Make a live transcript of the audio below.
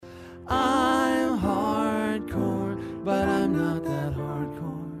I'm not that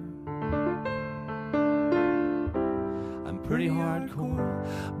hardcore. I'm pretty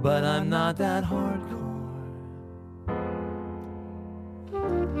hardcore, but I'm not that hardcore.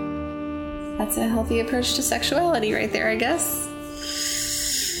 That's a healthy approach to sexuality right there, I guess.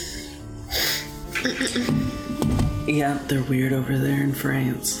 Yeah, they're weird over there in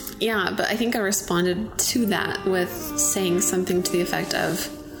France. Yeah, but I think I responded to that with saying something to the effect of,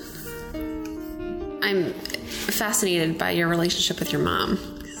 I'm fascinated by your relationship with your mom.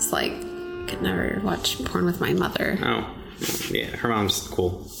 It's like, I could never watch porn with my mother. Oh, yeah, her mom's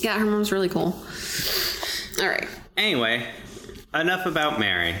cool. Yeah, her mom's really cool. All right. Anyway, enough about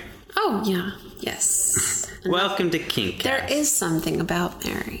Mary. Oh, yeah. Yes. Welcome to Kinkcast. There is something about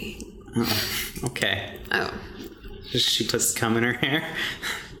Mary. Oh, okay. Oh. She puts cum in her hair.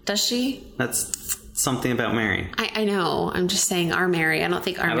 Does she? That's something about Mary. I know. I'm just saying our Mary. I don't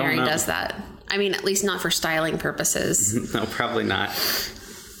think our Mary does that. I mean, at least not for styling purposes. No, probably not.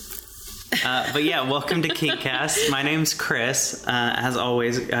 But yeah, welcome to Kinkcast. My name's Chris. As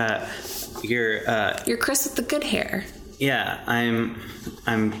always, you're Chris with the good hair. Yeah, I'm.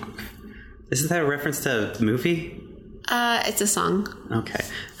 Isn't that a reference to a movie? It's a song. Okay.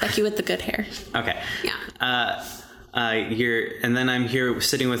 Becky with the good hair. Okay. Yeah. And then I'm here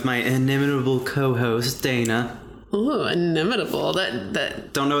sitting with my inimitable co-host Dana. Ooh, inimitable.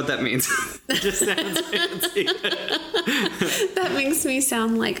 That don't know what that means. It just sounds fancy. That makes me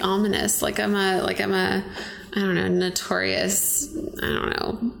sound like ominous. Like I'm a I don't know, notorious,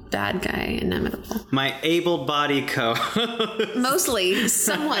 bad guy, inimitable. My able-bodied co-host. Mostly,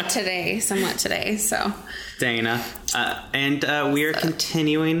 somewhat today, so. Dana. And we are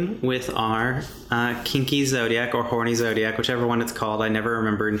continuing with our Kinky Zodiac or Horny Zodiac, whichever one it's called. I never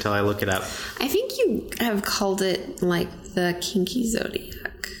remember until I look it up. I think you have called it like the Kinky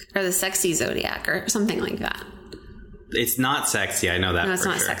Zodiac or the Sexy Zodiac or something like that. It's not sexy, I know that. No, it's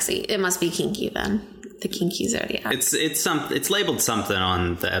not sexy. It must be kinky then. The Kinky Zodiac. It's labeled something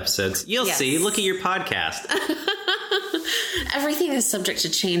on the episodes. You'll see. Look at your podcast. Everything is subject to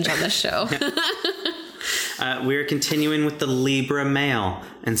change on this show. We're continuing with the Libra male.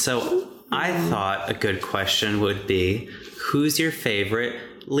 And so I thought a good question would be, who's your favorite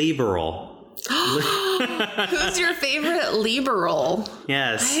liberal? Who's your favorite liberal?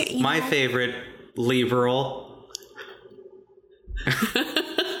 Yes, my favorite liberal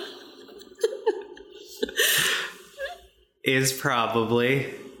is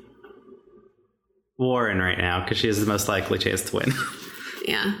probably Warren right now, because she has the most likely chance to win.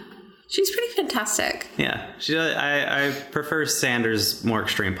 Yeah. She's pretty fantastic. Yeah. I prefer Sanders' more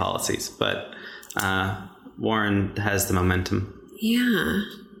extreme policies, but Warren has the momentum. Yeah.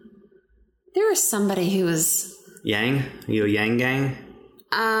 There was somebody who was... Yang? Are you a Yang gang?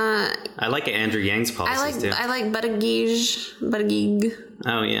 I like Andrew Yang's policies, too. I like Buttigieg.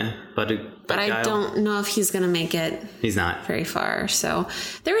 Oh, yeah. But I don't know if he's going to make it. He's not very far. So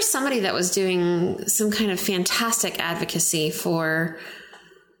there was somebody that was doing some kind of fantastic advocacy for,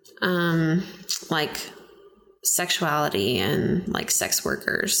 like sexuality and like sex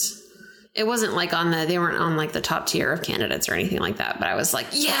workers. It wasn't like they weren't on like the top tier of candidates or anything like that. But I was like,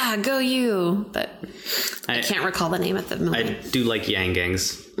 yeah, go you. But I can't recall the name at the moment. I do like Yang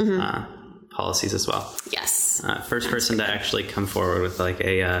Gang's policies as well. Yes. First person to actually come forward with like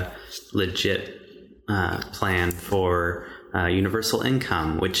a legit plan for universal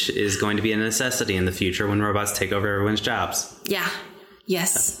income, which is going to be a necessity in the future when robots take over everyone's jobs. Yeah.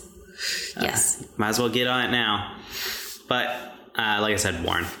 Yes. Yes. Might as well get on it now. But like I said,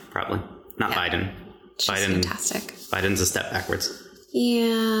 Warren, probably. Not Biden. She's fantastic. Biden's a step backwards.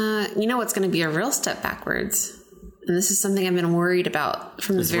 Yeah. You know what's going to be a real step backwards? And this is something I've been worried about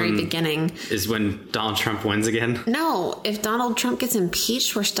from the very beginning. Is when Donald Trump wins again? No. If Donald Trump gets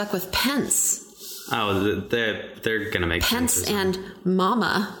impeached, we're stuck with Pence. Oh, they're going to make Pence and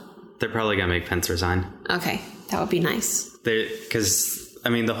Mama. They're probably going to make Pence resign. Okay. That would be nice. Because, I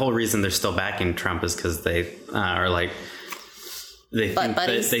mean, the whole reason they're still backing Trump is because they are like... They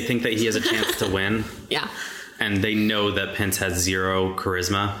think that he has a chance to win. Yeah. And they know that Pence has zero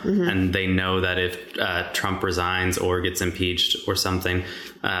charisma. Mm-hmm. And they know that if Trump resigns or gets impeached or something,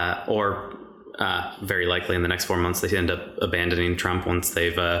 or very likely in the next 4 months, they end up abandoning Trump once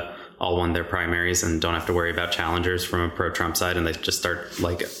they've all won their primaries and don't have to worry about challengers from a pro-Trump side. And they just start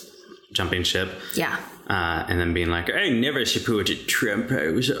like jumping ship. Yeah. And then being like, I never supported Trump. I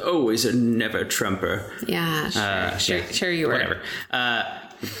was always a never Trumper. Yeah, sure you were. Whatever.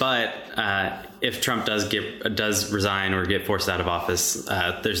 But if Trump does resign or get forced out of office,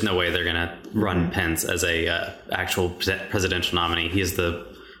 there's no way they're going to run Pence as a actual presidential nominee. He has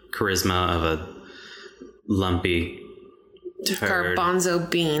the charisma of a lumpy turd. Garbanzo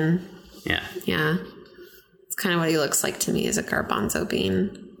bean. Yeah. Yeah. It's kind of what he looks like to me, as a garbanzo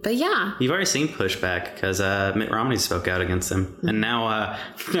bean. But yeah. You've already seen pushback because Mitt Romney spoke out against him. And now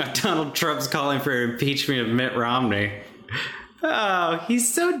Donald Trump's calling for impeachment of Mitt Romney. Oh,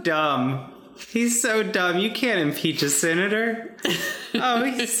 he's so dumb. He's so dumb. You can't impeach a senator. Oh,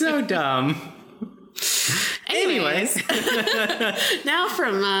 he's so dumb. Anyways. Now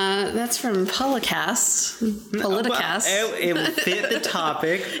that's from Policast. Politicast. It will fit the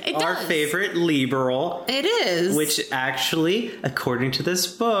topic. Our does. favorite liberal. It is. Which actually, according to this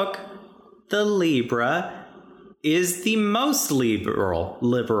book, the Libra is the most liberal.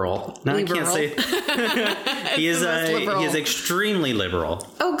 No, I can't say. He is extremely liberal.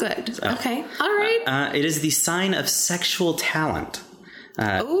 Oh, good. Okay. All right. It is the sign of sexual talent.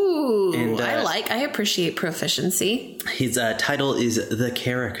 Ooh, I appreciate proficiency. His title is The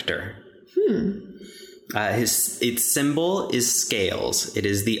Character. Its symbol is scales. It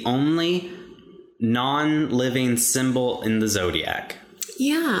is the only non-living symbol in the zodiac.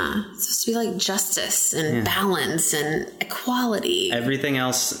 Yeah, it's supposed to be like justice and balance and equality. Everything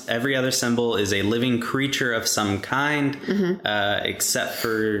else, every other symbol is a living creature of some kind, except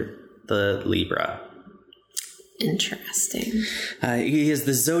for the Libra. Interesting. He is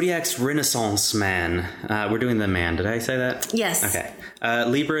the Zodiac's Renaissance man. We're doing the man. Did I say that? Yes. Okay.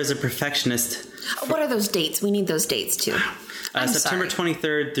 Libra is a perfectionist. What are those dates? We need those dates too. September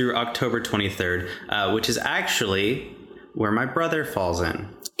 23rd through October 23rd, which is actually where my brother falls in.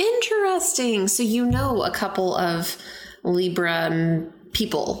 Interesting. So you know a couple of Libra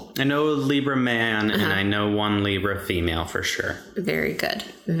people. I know a Libra man and I know one Libra female for sure. Very good.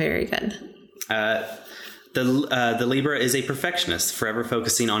 Very good. The Libra is a perfectionist, forever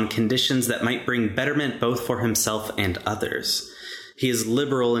focusing on conditions that might bring betterment both for himself and others. He is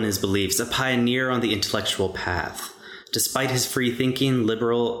liberal in his beliefs, a pioneer on the intellectual path. Despite his free thinking,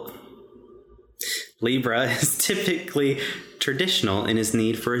 Libra is typically traditional in his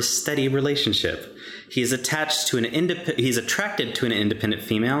need for a steady relationship. He is attracted to an independent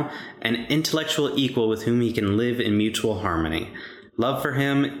female, an intellectual equal with whom he can live in mutual harmony. Love for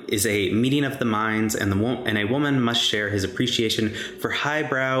him is a meeting of the minds, and a woman must share his appreciation for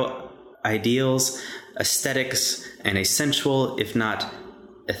highbrow ideals, aesthetics, and a sensual, if not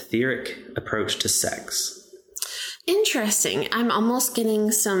etheric, approach to sex. Interesting. I'm almost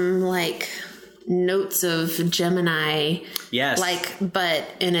getting some, notes of Gemini. Yes. But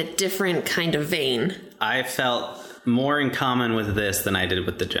in a different kind of vein. I felt more in common with this than I did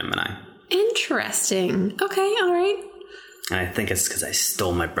with the Gemini. Interesting. Okay, all right. And I think it's because I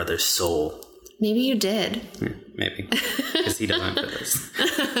stole my brother's soul. Maybe you did. Yeah, maybe. Because he doesn't fit this.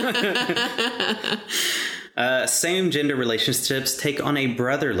 Same gender relationships take on a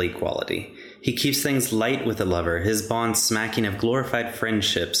brotherly quality. He keeps things light with a lover, his bonds smacking of glorified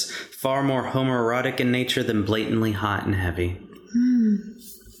friendships, far more homoerotic in nature than blatantly hot and heavy.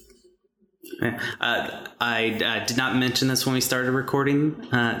 I did not mention this when we started recording.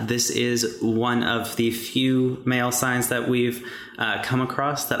 This is one of the few male signs that we've come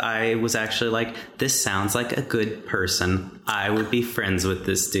across that I was actually like, this sounds like a good person. I would be friends with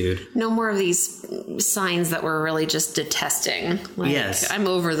this dude. No more of these signs that we're really just detesting. Yes. I'm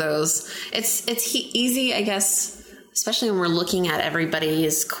over those. It's easy, I guess, especially when we're looking at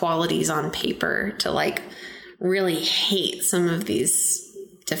everybody's qualities on paper, to really hate some of these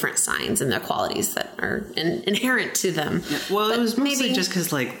different signs and their qualities that are inherent to them. Yeah, well, but it was mostly just because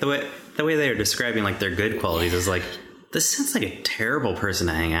the way they were describing their good qualities is this sounds like a terrible person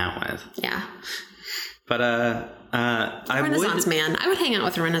to hang out with. Yeah. But Renaissance man. I would hang out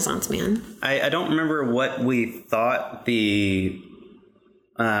with a Renaissance man. I don't remember what we thought the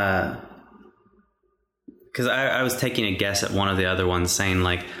because I was taking a guess at one of the other ones saying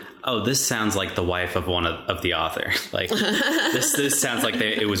oh, this sounds like the wife of one of the author. This sounds like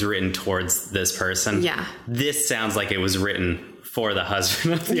it was written towards this person. Yeah. This sounds like it was written for the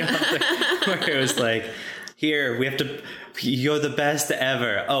husband of the author. Where it was here, we have to, you're the best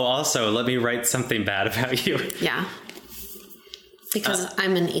ever. Oh, also, let me write something bad about you. Yeah. Because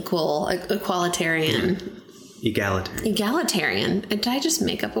I'm an equalitarian. Egalitarian. Did I just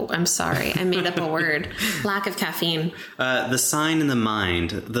make up I'm sorry. I made up a word. Lack of caffeine. The sign in the mind.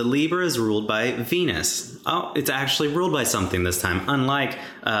 The Libra is ruled by Venus. Oh, it's actually ruled by something this time. Unlike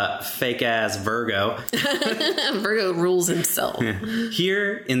fake-ass Virgo. Virgo rules himself.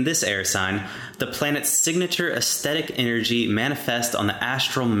 Here, in this air sign, the planet's signature aesthetic energy manifests on the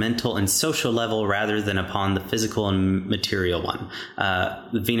astral, mental, and social level rather than upon the physical and material one.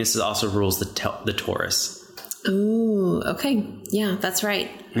 Venus also rules the Taurus. Ooh. Ooh, okay. Yeah, that's right.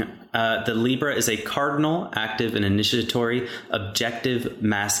 The Libra is a cardinal, active, and initiatory, objective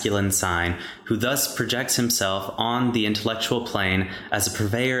masculine sign who thus projects himself on the intellectual plane as a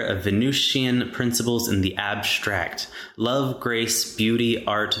purveyor of Venusian principles in the abstract, love, grace, beauty,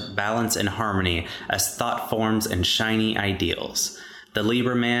 art, balance, and harmony as thought forms and shiny ideals. The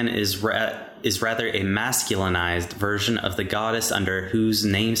Libra man is rather a masculinized version of the goddess under whose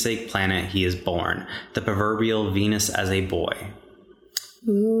namesake planet he is born, the proverbial Venus as a boy.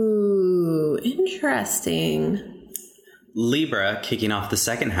 Ooh, interesting. Libra, kicking off the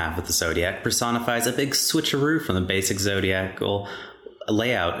second half of the zodiac, personifies a big switcheroo from the basic zodiacal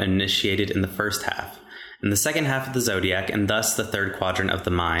layout initiated in the first half. In the second half of the zodiac, and thus the third quadrant of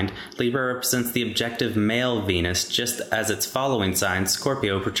the mind, Libra represents the objective male Venus, just as its following sign,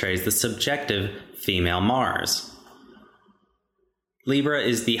 Scorpio, portrays the subjective female Mars. Libra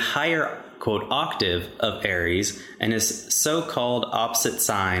is the higher, quote, octave of Aries, and is so-called opposite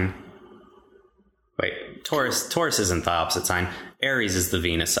sign. Wait, Taurus isn't the opposite sign. Aries is the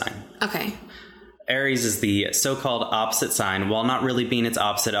Venus sign. Okay. Aries is the so-called opposite sign, while not really being its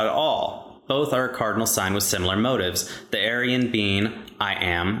opposite at all. Both are a cardinal sign with similar motives, the Arian being I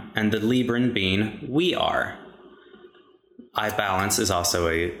am, and the Libran being we are. I balance is also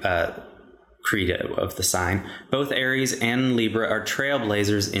a credo of the sign. Both Aries and Libra are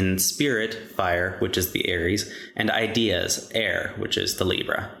trailblazers in spirit, fire, which is the Aries, and ideas, air, which is the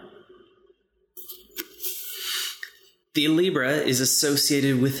Libra. The Libra is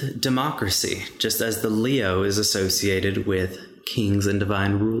associated with democracy, just as the Leo is associated with kings and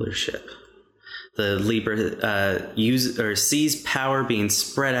divine rulership. The Libra sees power being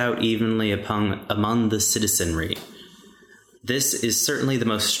spread out evenly among the citizenry. This is certainly the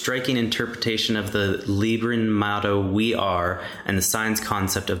most striking interpretation of the Libran motto, we are, and the sign's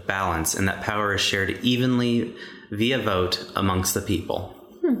concept of balance, and that power is shared evenly via vote amongst the people.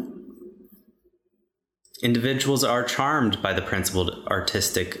 Individuals are charmed by the principled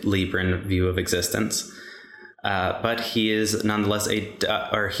artistic Libran view of existence, but he is nonetheless a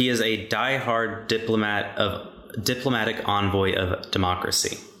diehard diplomatic envoy of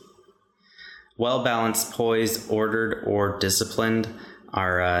democracy. Well-balanced, poised, ordered, or disciplined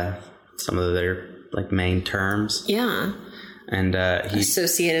are some of their main terms. Yeah. And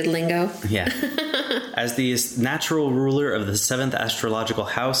associated lingo. Yeah. As the natural ruler of the 7th astrological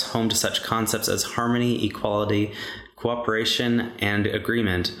house, home to such concepts as harmony, equality, cooperation, and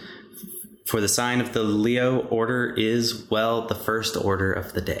agreement, for the sign of the Leo, order is, well, the first order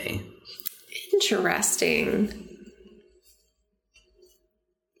of the day. Interesting.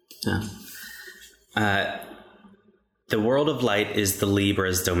 Yeah. The world of light is the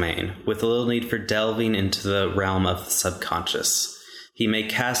Libra's domain, with little need for delving into the realm of the subconscious. He may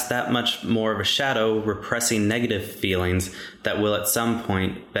cast that much more of a shadow, repressing negative feelings that will at some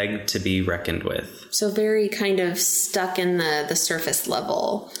point beg to be reckoned with. So very kind of stuck in the surface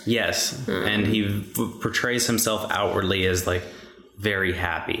level. Yes, and he portrays himself outwardly as very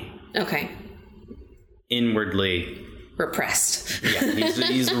happy. Okay. Inwardly repressed. Yeah,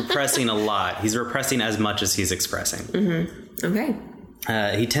 he's repressing a lot. He's repressing as much as he's expressing. Mm-hmm. Okay.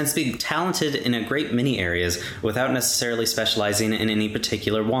 He tends to be talented in a great many areas without necessarily specializing in any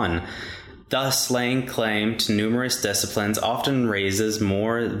particular one. Thus, laying claim to numerous disciplines often raises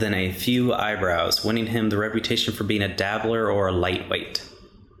more than a few eyebrows, winning him the reputation for being a dabbler or a lightweight.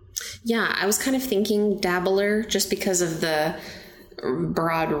 Yeah, I was kind of thinking dabbler just because of the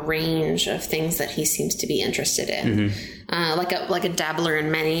broad range of things that he seems to be interested in. Mm-hmm. Like a dabbler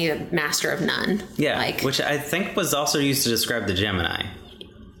in many, a master of none. Yeah, which I think was also used to describe the Gemini.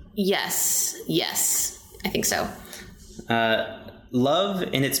 Yes, I think so. Love,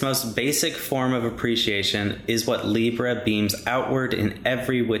 in its most basic form of appreciation, is what Libra beams outward in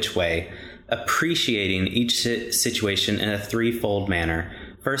every which way, appreciating each situation in a threefold manner.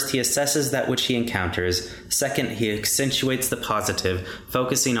 First, he assesses that which he encounters. Second, he accentuates the positive,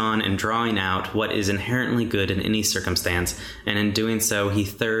 focusing on and drawing out what is inherently good in any circumstance, and in doing so, he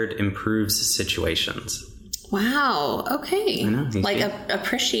third improves situations. Wow. Okay.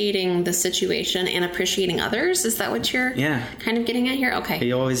 Appreciating the situation and appreciating others. Is that what you're kind of getting at here? Okay.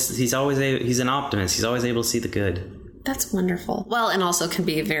 He's an optimist. He's always able to see the good. That's wonderful. Well, and also can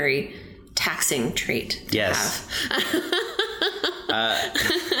be a very taxing trait to have.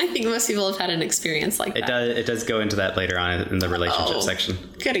 I think most people have had an experience like that. It does go into that later on in the relationship section.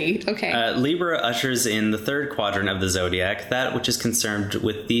 Goody. Okay. Libra ushers in the third quadrant of the zodiac, that which is concerned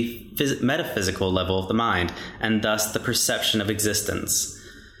with the metaphysical level of the mind, and thus the perception of existence.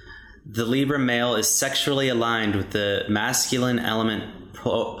 The Libra male is sexually aligned with the masculine element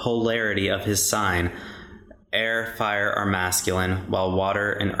polarity of his sign, air, fire are masculine, while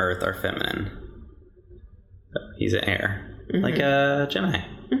water and earth are feminine. He's an air. Like a Gemini.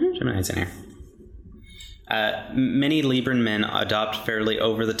 Gemini's an air. Many Libran men adopt fairly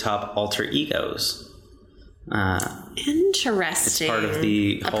over-the-top alter egos. Interesting. It's part of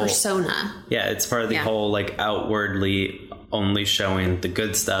the whole persona. Yeah, it's part of the whole like outwardly only showing the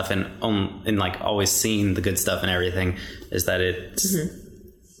good stuff and like always seeing the good stuff and everything, is that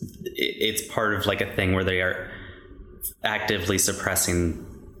it's part of like a thing where they are actively suppressing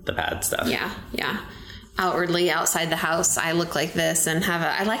the bad stuff. Yeah. Outwardly, outside the house, I look like this and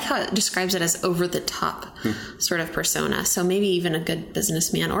I like how it describes it as over the top sort of persona. So maybe even a good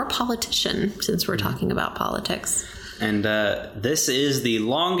businessman or politician, since we're talking about politics. And this is the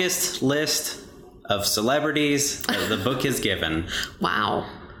longest list of celebrities that the book has given. Wow.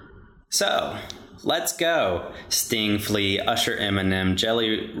 So, let's go. Sting, Flea, Usher, Eminem,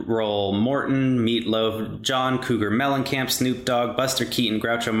 Jelly Roll, Morton, Meatloaf, John Cougar Mellencamp, Snoop Dogg, Buster Keaton,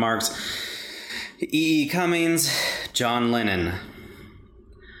 Groucho Marx, E.E. Cummings, John Lennon,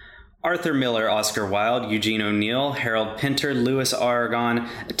 Arthur Miller, Oscar Wilde, Eugene O'Neill, Harold Pinter, Louis Aragon,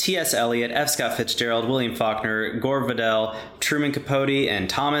 T.S. Eliot, F. Scott Fitzgerald, William Faulkner, Gore Vidal, Truman Capote, and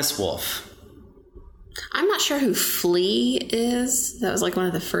Thomas Wolfe. I'm not sure who Flea is. That was like one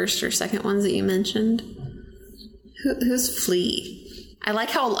of the first or second ones that you mentioned. Who's Flea? I like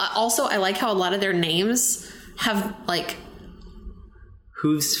how a lot of their names have like...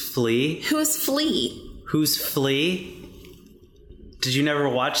 Who's Flea? Who is Flea? Who's Flea? Did you never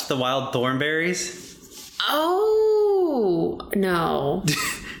watch The Wild Thornberrys? Oh, no.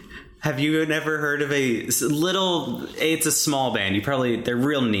 Have you never heard of it's a small band. They're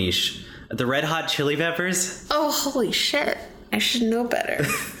real niche. The Red Hot Chili Peppers? Oh, holy shit. I should know better.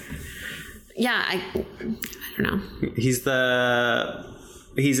 Yeah, I don't know. He's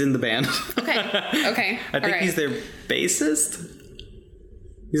in the band. Okay. I think he's their bassist.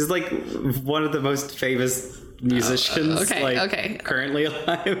 He's like one of the most famous musicians currently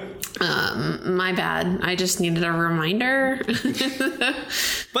alive. My bad. I just needed a reminder.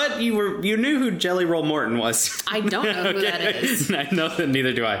 But you knew who Jelly Roll Morton was. I don't know who that is. I know that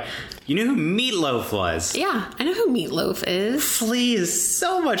neither do I. You knew who Meatloaf was. Yeah, I know who Meatloaf is. Flea is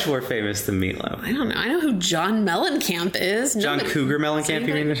so much more famous than Meatloaf. I don't know. I know who John Mellencamp is. John Cougar Mellencamp,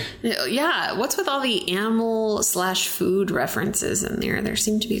 you mean? Yeah. What's with all the animal/food references in there? There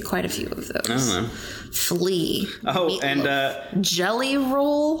seem to be quite a few of those. I don't know. Flea. Oh, Meatloaf. And Jelly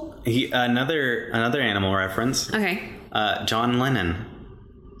Roll. Another animal reference. Okay. John Lennon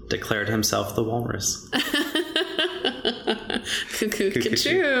declared himself the walrus. Cuckoo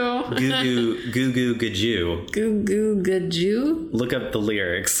Gajoo. Goo Goo Gajoo. Goo Goo Gajoo? Look up the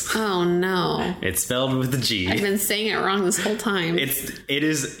lyrics. Oh no. It's spelled with a G. I've been saying it wrong this whole time. It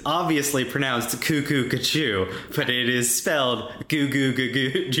is obviously pronounced Cuckoo Gajoo, but it is spelled Goo Goo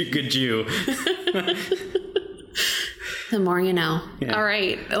Gajoo. The more you know. Yeah. All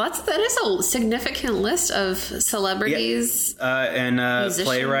right. That is a significant list of celebrities. Yeah. And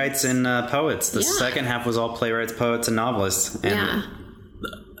playwrights and poets. The second half was all playwrights, poets, and novelists. And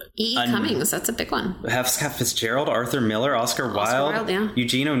E.E. Cummings, that's a big one. F. Scott Fitzgerald, Arthur Miller, Oscar Wilde,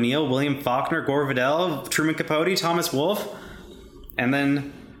 Eugene O'Neill, William Faulkner, Gore Vidal, Truman Capote, Thomas Wolfe, and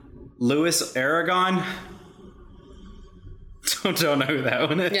then Louis Aragon. Don't know who that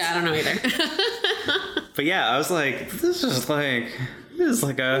one is. Yeah, I don't know either. But yeah, I was like, this is like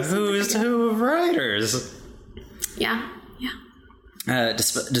a who's who of writers. Yeah.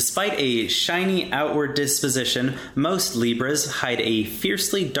 Despite a shiny outward disposition, most Libras hide a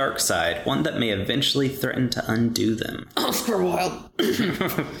fiercely dark side, one that may eventually threaten to undo them. Oscar Wilde.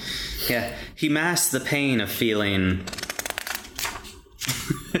 Yeah, he masks the pain of feeling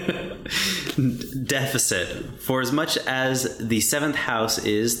deficit, for as much as the seventh house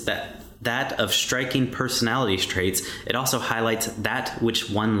is that of striking personality traits, it also highlights that which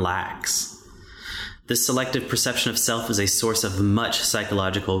one lacks. This selective perception of self is a source of much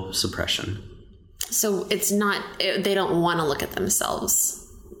psychological suppression. So it's not, they don't want to look at themselves,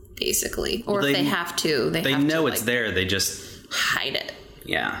 basically. Or if they have to, they know it's there, they just hide it.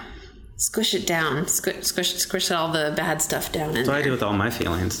 Yeah. Squish it down. Squish all the bad stuff down in there. That's what I do with all my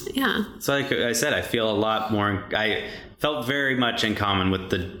feelings. Yeah. So like I said, I feel a lot more, I felt very much in common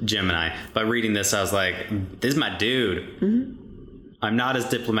with the Gemini. By reading this, I was like, this is my dude. Mm-hmm. I'm not as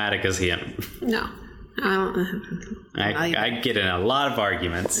diplomatic as him. No. I get in a lot of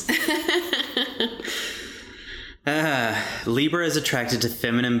arguments. Libra is attracted to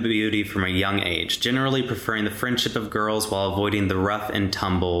feminine beauty from a young age, generally preferring the friendship of girls while avoiding the rough and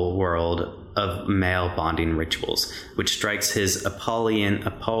tumble world of male bonding rituals, which strikes his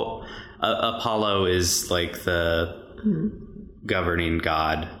Apollo is like the governing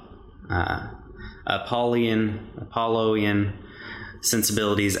god. Apolloian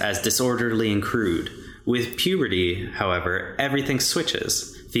sensibilities as disorderly and crude. With puberty, however, everything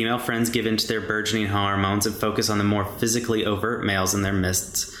switches. Female friends give in to their burgeoning hormones and focus on the more physically overt males in their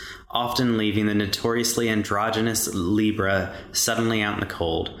midst, often leaving the notoriously androgynous Libra suddenly out in the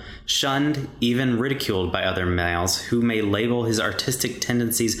cold, shunned, even ridiculed by other males who may label his artistic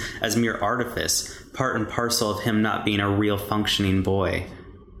tendencies as mere artifice, part and parcel of him not being a real functioning boy.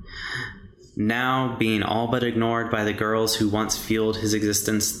 Now, being all but ignored by the girls who once fueled his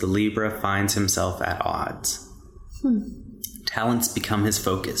existence, the Libra finds himself at odds. Talents become his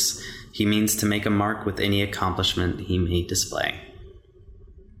focus. He means to make a mark with any accomplishment he may display.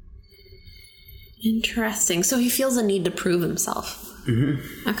 Interesting. So he feels a need to prove himself.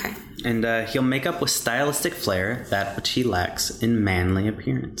 Mm-hmm. Okay. And he'll make up with stylistic flair that which he lacks in manly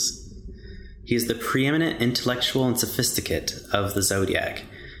appearance. He is the preeminent intellectual and sophisticate of the zodiac.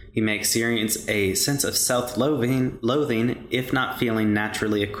 He may experience a sense of self-loathing, if not feeling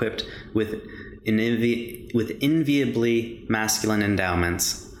naturally equipped with enviably masculine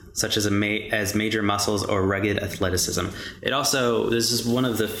endowments, such as major muscles or rugged athleticism. This is one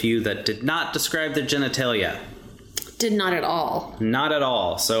of the few that did not describe their genitalia. Did not at all. Not at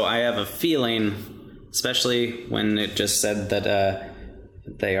all. So I have a feeling, especially when it just said that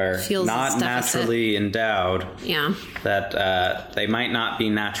they are not naturally endowed. Yeah. That they might not be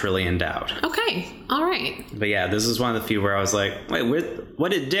naturally endowed. Okay. All right. But yeah, this is one of the few where I was like, wait,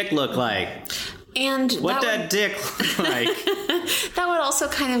 what did Dick look like? And what did Dick look like? That would also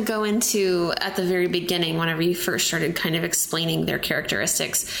kind of go into, at the very beginning, whenever you first started kind of explaining their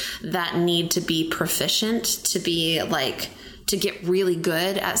characteristics, that need to be proficient, to be like, to get really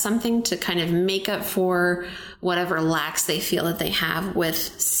good at something, to kind of make up for whatever lacks they feel that they have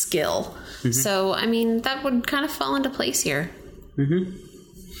with skill. Mm-hmm. So, I mean, that would kind of fall into place here. Mm-hmm.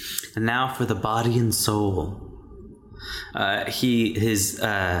 And now for the body and soul. He has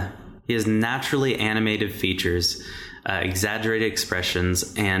naturally animated features, exaggerated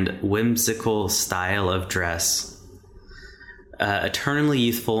expressions, and whimsical style of dress. Eternally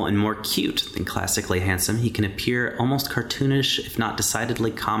youthful and more cute than classically handsome, he can appear almost cartoonish, if not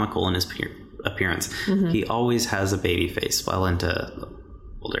decidedly comical in his appearance. Mm-hmm. He always has a baby face well into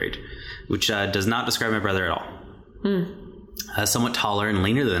older age, which does not describe my brother at all. Somewhat taller and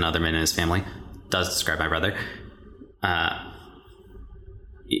leaner than other men in his family, does describe my brother.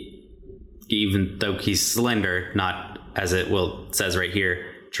 Even though he's slender, not, as it says right here,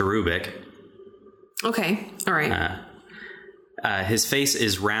 cherubic. Okay, all right. His face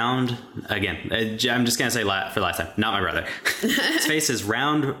is round. Again, I'm just going to say for last time, not my brother. His face is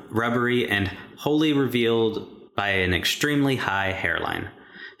round, rubbery, and wholly revealed by an extremely high hairline.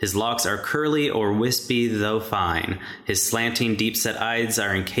 His locks are curly or wispy, though fine. His slanting, deep-set eyes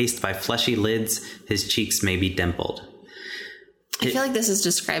are encased by fleshy lids. His cheeks may be dimpled. I feel like this is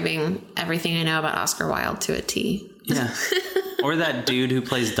describing everything I know about Oscar Wilde to a T. Yeah. Or that dude who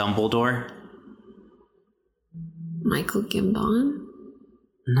plays Dumbledore. Michael Gambon?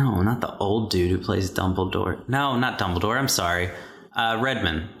 No, not the old dude who plays Dumbledore. No, not Dumbledore. I'm sorry.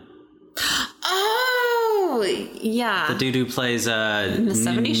 Redman. Oh, yeah. The dude who plays in the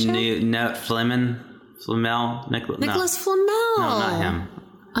 70s show? Nicholas Flamel. No, not him.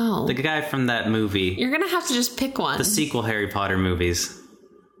 Oh. The guy from that movie. You're going to have to just pick one. The sequel Harry Potter movies.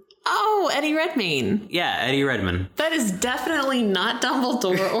 Oh, Eddie Redmayne. Yeah, Eddie Redmayne. That is definitely not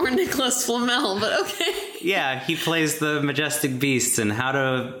Dumbledore or Nicholas Flamel, but okay. Yeah, he plays the majestic beasts and how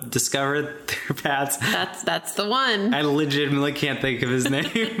to discover their paths. That's the one. I legitimately can't think of his name.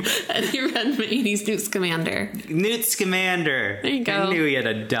 Eddie Redmayne, he's Newt Scamander. Newt Scamander. There you go. I knew he had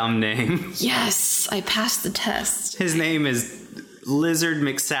a dumb name. Yes, I passed the test. His name is Lizard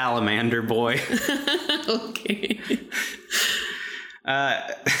McSalamander Boy. Okay.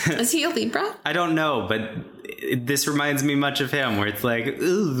 Is he a Libra? I don't know, but this reminds me much of him, where it's like,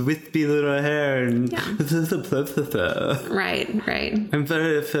 ooh, wispy little hair. And yeah. Right. I'm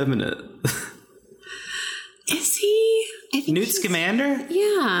very effeminate. Is he? I think Newt Scamander?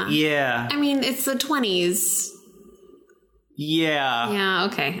 Yeah. Yeah. I mean, it's the 20s. Yeah. Yeah,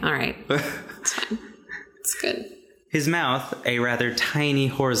 okay. All right. It's fine. It's good. His mouth, a rather tiny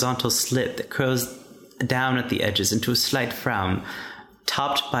horizontal slit that curls down at the edges into a slight frown,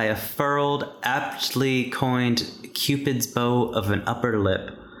 topped by a furrowed, aptly coined Cupid's bow of an upper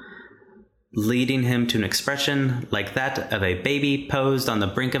lip, leading him to an expression like that of a baby posed on the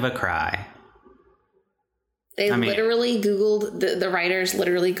brink of a cry. Literally Googled, the writers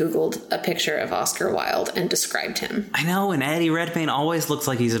literally Googled a picture of Oscar Wilde and described him. I know, and Eddie Redmayne always looks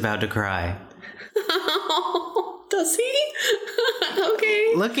like he's about to cry. Does he?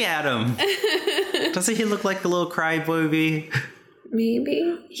 Okay. Look at him. Doesn't he look like a little crybaby?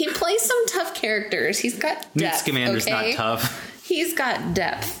 Maybe. He plays some tough characters. He's got depth. Newt Scamander's not tough. He's got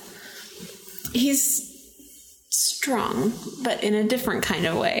depth. He's strong, but in a different kind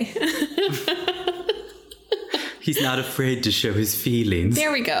of way. He's not afraid to show his feelings.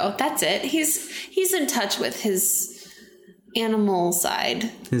 There we go. That's it. He's in touch with his animal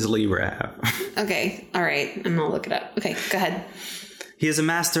side. His Libra. Okay. All right. I'm going to look it up. Okay. Go ahead. He is a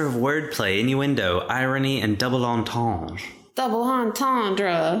master of wordplay, innuendo, irony, and double entendre. Double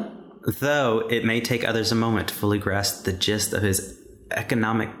entendre. Though it may take others a moment to fully grasp the gist of his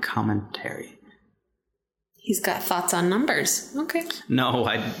economic commentary. He's got thoughts on numbers. Okay. No,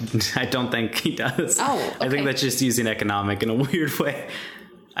 I don't think he does. Oh, okay. I think that's just using economic in a weird way.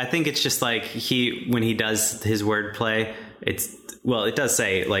 I think it's just like when he does his wordplay, it does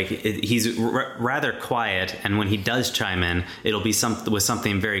say like he's rather quiet, and when he does chime in, it'll be with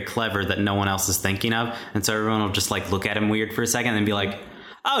something very clever that no one else is thinking of, and so everyone will just like look at him weird for a second and be like,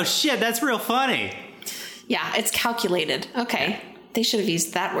 "Oh shit, that's real funny." Yeah, it's calculated. Okay, they should have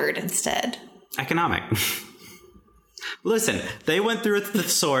used that word instead. Economic. Listen, they went through a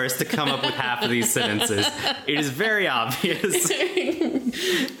thesaurus to come up with half of these sentences. It is very obvious.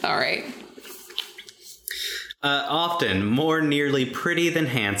 All right. Often more nearly pretty than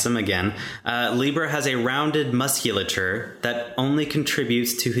handsome, again, Libra has a rounded musculature that only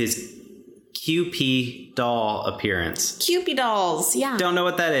contributes to his QP doll appearance. QP dolls, yeah. Don't know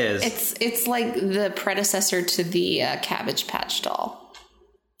what that is. It's like the predecessor to the Cabbage Patch doll.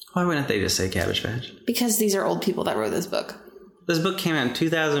 Why wouldn't they just say Cabbage Patch? Because these are old people that wrote this book. This book came out in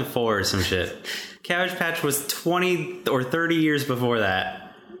 2004 or some shit. Cabbage Patch was 20 or 30 years before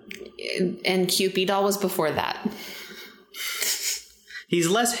that. And Cupid doll was before that. He's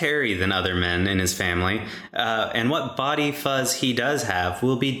less hairy than other men in his family, and what body fuzz he does have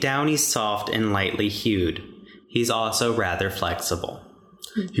will be downy, soft, and lightly hued. He's also rather flexible.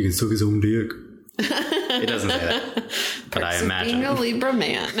 He can suck his own dick. It doesn't say that, but I imagine. Being a Libra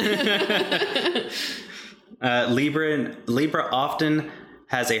man. Libra often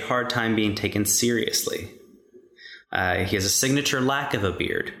has a hard time being taken seriously. He has a signature lack of a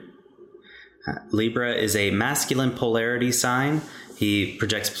beard. Libra is a masculine polarity sign. He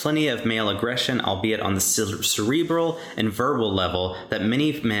projects plenty of male aggression, albeit on the cerebral and verbal level that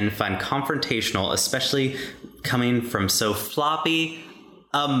many men find confrontational, especially coming from so floppy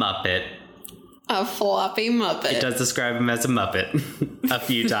a Muppet. A floppy Muppet. It does describe him as a Muppet a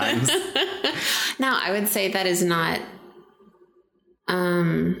few times. Now, I would say that is not...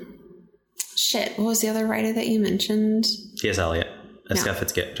 Shit, what was the other writer that you mentioned? T.S. Eliot. F. Scott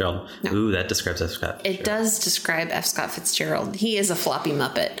Fitzgerald. No. Ooh, that describes F. Scott Fitzgerald. It does describe F. Scott Fitzgerald. He is a floppy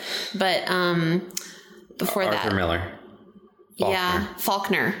Muppet. But before that... Arthur Miller. Faulkner. Yeah,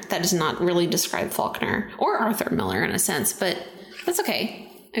 Faulkner. That does not really describe Faulkner. Or Arthur Miller in a sense, but that's okay.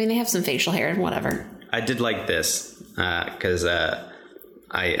 I mean, they have some facial hair and whatever. I did like this, because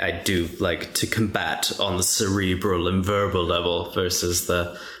I do like to combat on the cerebral and verbal level versus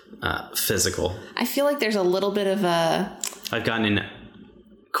the physical. I feel like there's a little bit of a... I've gotten in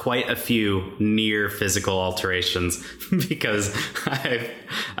quite a few near physical alterations because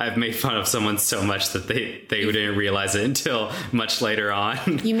I've made fun of someone so much that they didn't realize it until much later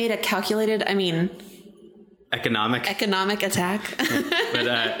on. You made a calculated, economic attack.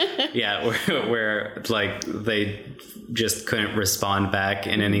 But yeah, where like they just couldn't respond back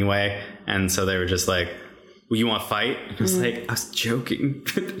in any way, and so they were just like, well, you want to fight? I was like, I was joking.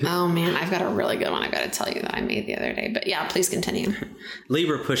 Oh man, I've got a really good one I've got to tell you that I made the other day. But yeah, please continue.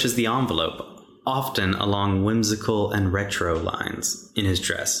 Libra pushes the envelope, often along whimsical and retro lines in his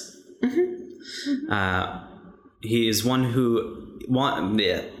dress. Mm-hmm. He is one who...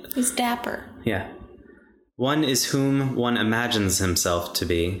 He's dapper. Yeah. One is whom one imagines himself to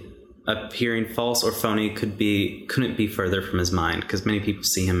be. Appearing false or phony couldn't be further from his mind, because many people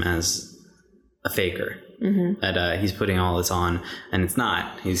see him as a faker. Mm-hmm. That he's putting all this on, and it's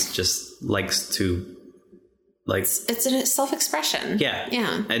not. He's just likes to, like... It's a self-expression. Yeah.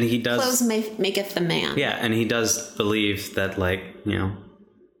 Yeah. And he does... Clothes maketh the man. Yeah, and he does believe that, like,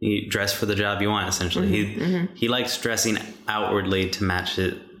 you dress for the job you want, essentially. Mm-hmm. He likes dressing outwardly to match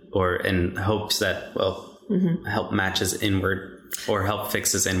it, or in hopes that, help match his inward, or help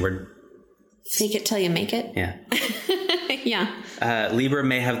fix his inward. Fake it till you make it? Yeah. Yeah. Libra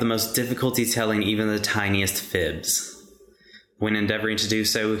may have the most difficulty telling even the tiniest fibs. When endeavoring to do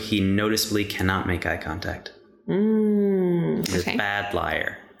so, he noticeably cannot make eye contact. You're Okay. a bad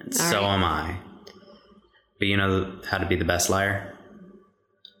liar. And All so right. am I. But you know how to be the best liar?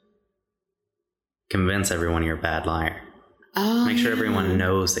 Convince everyone you're a bad liar. Oh, Make sure yeah. everyone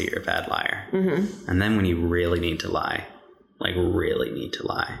knows that you're a bad liar. Mm-hmm. And then when you really need to lie, like really need to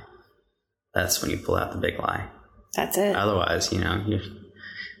lie, that's when you pull out the big lie. That's it. Otherwise, you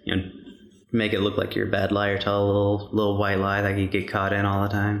make it look like you're a bad liar, tell a little white lie that you get caught in all the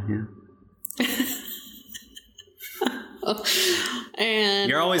time. Yeah. And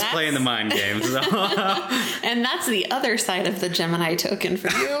You're always that's- playing the mind games. So. And that's the other side of the Gemini token for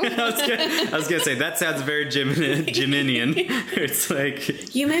you. I was gonna say that sounds very Geminian. It's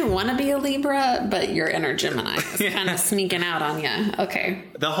like You may want to be a Libra, but your inner Gemini is kind of sneaking out on you. Okay.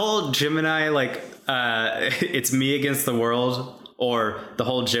 the whole Gemini, like it's me against the world, or the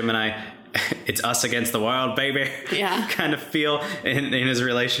whole Gemini, it's us against the world, baby. Yeah. kind of feel in his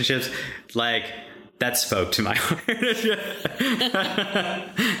relationships, like. That spoke to my heart.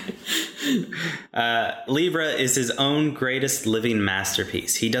 Libra is his own greatest living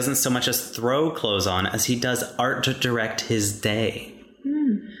masterpiece. He doesn't so much as throw clothes on as he does art to direct his day.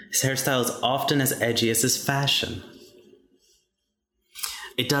 His hairstyle is often as edgy as his fashion.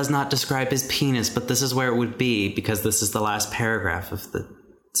 It does not describe his penis, but this is where it would be because this is the last paragraph of the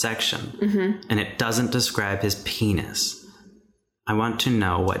section. And it doesn't describe his penis. I want to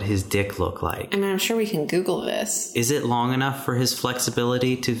know what his dick looked like. I mean, I'm sure we can Google this. Is it long enough for his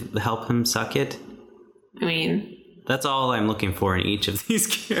flexibility to help him suck it? I mean, That's all I'm looking for in each of these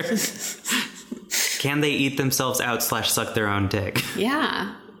characters. Can they eat themselves out / suck their own dick?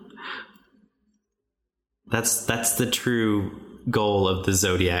 yeah. That's the true goal of the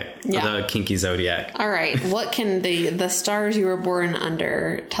zodiac, Yeah. the kinky zodiac. All right. What can the stars you were born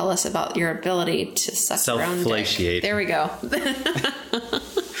under tell us about your ability to suck your own dick? Self-flatiate. There we go.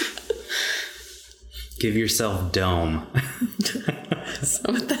 Give yourself dome.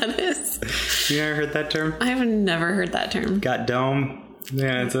 So what that is? You ever heard that term? I've never heard that term. Got dome?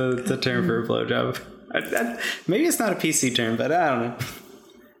 Yeah, it's a term for a blowjob. Maybe it's not a PC term, but I don't know.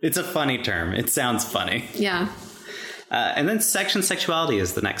 It's a funny term. It sounds funny. Yeah. And then section sexuality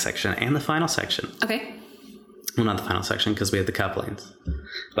is the next section and the final section. Okay. Well, not the final section because we have the couplings.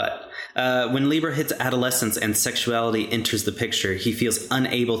 But when Libra hits adolescence and sexuality enters the picture, he feels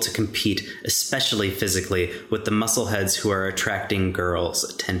unable to compete, especially physically, with the muscleheads who are attracting girls'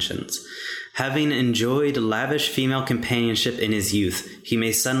 attentions. Having enjoyed lavish female companionship in his youth, he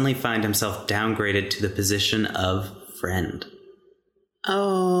may suddenly find himself downgraded to the position of friend.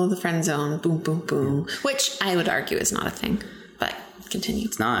 Oh, the friend zone. Boom, boom, boom. Which I would argue is not a thing. But continue.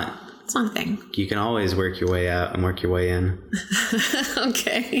 It's not. It's not a thing. You can always work your way out and work your way in.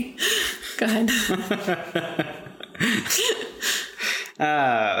 Okay. Go ahead.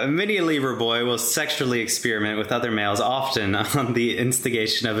 Many a Libra boy will sexually experiment with other males, often on the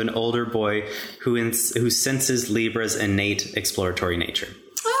instigation of an older boy who senses Libra's innate exploratory nature.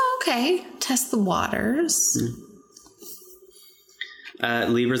 Oh, okay. Test the waters.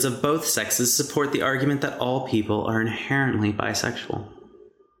 Libras of both sexes support the argument that all people are inherently bisexual.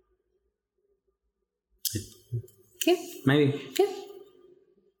 Yeah. Maybe. Yeah.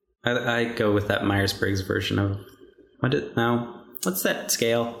 I go with that Myers-Briggs version of... What's that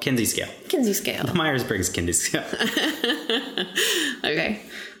scale? Kinsey scale. Kinsey scale. Myers-Briggs Kinsey scale. Okay.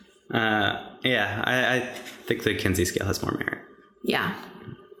 Yeah, I think the Kinsey scale has more merit. Yeah.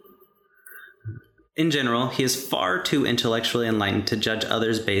 In general, he is far too intellectually enlightened to judge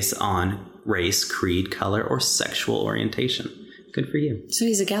others based on race, creed, color, or sexual orientation. Good for you. So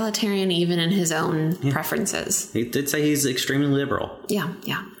he's egalitarian even in his own preferences. He did say he's extremely liberal. Yeah,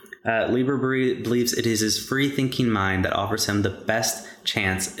 yeah. Libra believes it is his free-thinking mind that offers him the best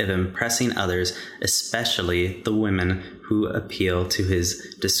chance of impressing others, especially the women who appeal to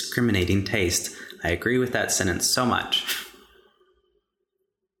his discriminating taste. I agree with that sentence so much.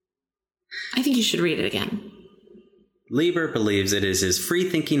 I think you should read it again. Libra believes it is his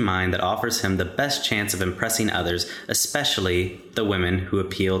free-thinking mind that offers him the best chance of impressing others, especially the women who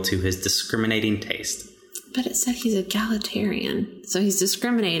appeal to his discriminating taste. But it said he's egalitarian, so he's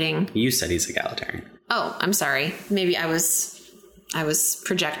discriminating. You said he's egalitarian. Oh, I'm sorry. Maybe I was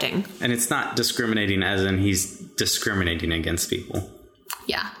projecting. And it's not discriminating as in he's discriminating against people.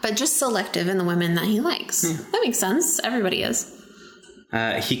 Yeah, but just selective in the women that he likes. Yeah. That makes sense. Everybody is.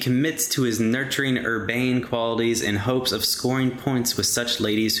 He commits to his nurturing urbane qualities in hopes of scoring points with such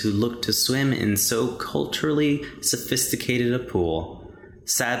ladies who look to swim in so culturally sophisticated a pool.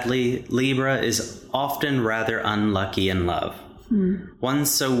 Sadly, Libra is often rather unlucky in love. One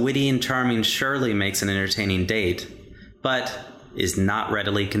so witty and charming surely makes an entertaining date, but is not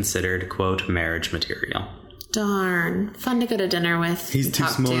readily considered, quote, marriage material. Darn. Fun to go to dinner with. He's and too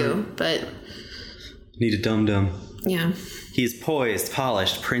talk smart. to, but Need a dum-dum. yeah. He's poised,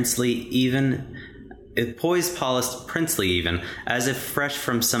 polished, princely, even, as if fresh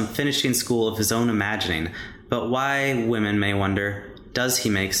from some finishing school of his own imagining. But why, women may wonder, does he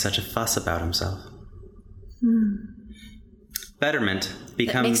make such a fuss about himself? Betterment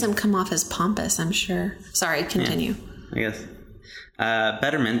becomes... It makes him come off as pompous, I'm sure. Sorry, continue. Yeah, I guess.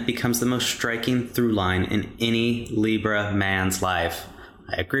 Betterment becomes the most striking through line in any Libra man's life.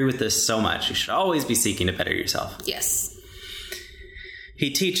 I agree with this so much. You should always be seeking to better yourself. Yes. He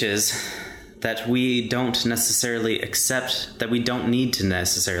teaches that we don't need to necessarily accept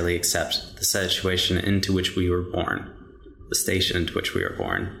the situation into which we were born, the station into which we were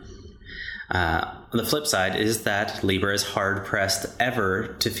born. The flip side is that Libra is hard-pressed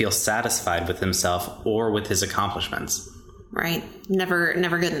ever to feel satisfied with himself or with his accomplishments. Right. Never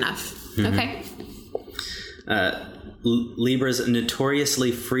good enough. Okay. Libra's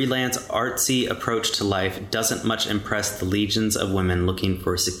notoriously freelance, artsy approach to life doesn't much impress the legions of women looking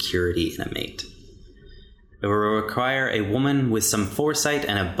for security in a mate. It will require a woman with some foresight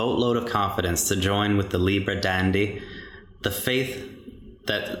and a boatload of confidence to join with the Libra dandy. The faith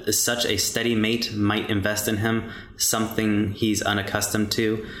that such a steady mate might invest in him, something he's unaccustomed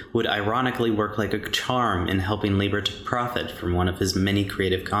to, would ironically work like a charm in helping Libra to profit from one of his many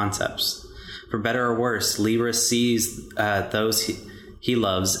creative concepts. For better or worse, Libra sees those he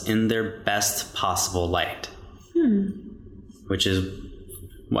loves in their best possible light. Which is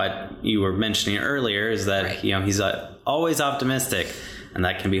what you were mentioning earlier, is that right. He's always optimistic, and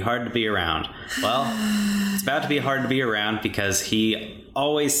that can be hard to be around. Well, it's about to be hard to be around because he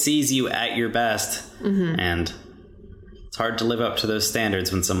always sees you at your best, and it's hard to live up to those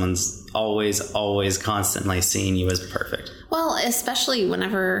standards when someone's always constantly seeing you as perfect. Well, especially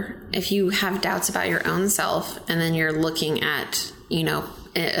if you have doubts about your own self and then you're looking at,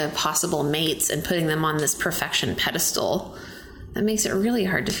 possible mates and putting them on this perfection pedestal, that makes it really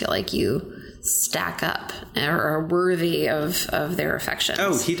hard to feel like you stack up or are worthy of their affections.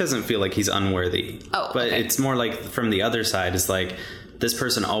 Oh, he doesn't feel like he's unworthy. Oh, but okay. It's more like from the other side, it's like, this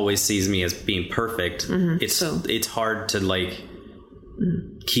person always sees me as being perfect. It's hard to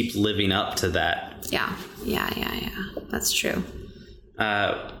keep living up to that. Yeah. That's true.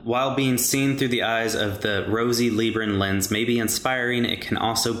 While being seen through the eyes of the rosy Libran lens may be inspiring, it can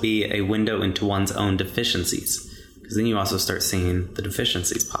also be a window into one's own deficiencies. Because then you also start seeing the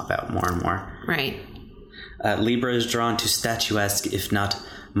deficiencies pop out more and more. Right. Libra is drawn to statuesque, if not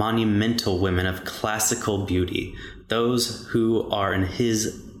monumental women of classical beauty. Those who are, in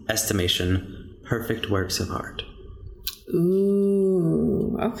his estimation, perfect works of art.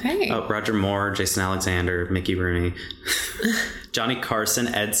 Ooh, okay. Oh, Roger Moore, Jason Alexander, Mickey Rooney, Johnny Carson,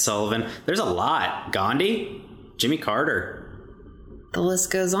 Ed Sullivan. There's a lot. Gandhi, Jimmy Carter. The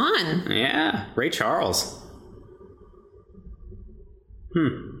list goes on. Yeah, Ray Charles.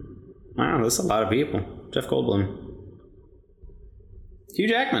 Wow, that's a lot of people. Jeff Goldblum. Hugh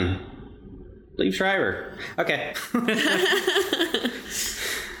Jackman. Liev Schreiber. Okay.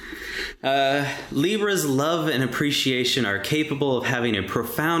 Libra's love and appreciation are capable of having a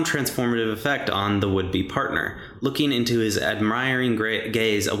profound transformative effect on the would-be partner. Looking into his admiring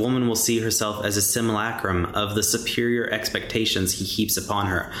gaze, a woman will see herself as a simulacrum of the superior expectations he heaps upon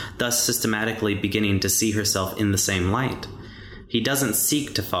her, thus systematically beginning to see herself in the same light. He doesn't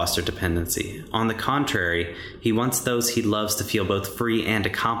seek to foster dependency. On the contrary, he wants those he loves to feel both free and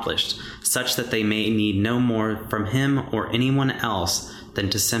accomplished, such that they may need no more from him or anyone else than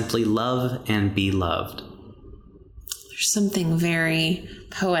to simply love and be loved. There's something very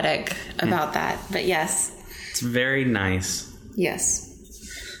poetic about that, but yes. It's very nice.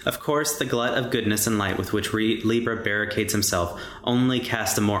 Yes. Of course, the glut of goodness and light with which Libra barricades himself only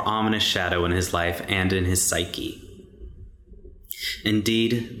casts a more ominous shadow in his life and in his psyche.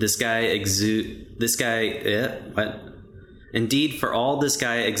 Indeed, Indeed, for all this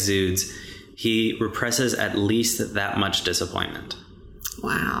guy exudes, he represses at least that much disappointment.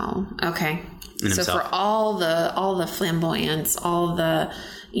 Wow. Okay. In so himself. For all the flamboyance, all the,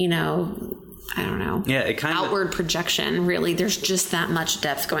 I don't know. Yeah, it kind of outward projection, really, there's just that much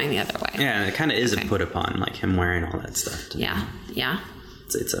depth going the other way. Yeah, and it kind of is a put upon, like him wearing all that stuff. Yeah.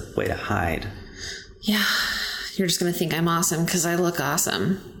 It's a way to hide. Yeah. You're just going to think I'm awesome because I look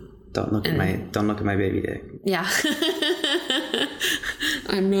awesome. Don't look at my baby dick. Yeah.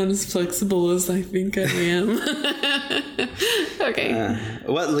 I'm not as flexible as I think I am. Okay.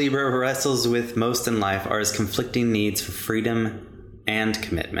 What Libra wrestles with most in life are his conflicting needs for freedom and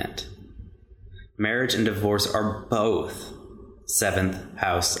commitment. Marriage and divorce are both 7th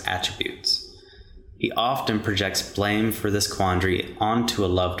house attributes. He often projects blame for this quandary onto a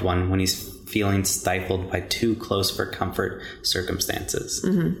loved one when he's feeling stifled by too close for comfort circumstances.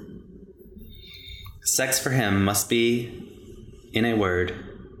 Mm-hmm. Sex for him must be, in a word,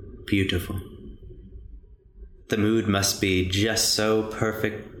 beautiful. The mood must be just so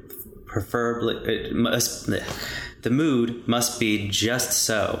perfect, preferably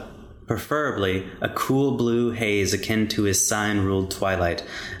a cool blue haze akin to his sign-ruled twilight,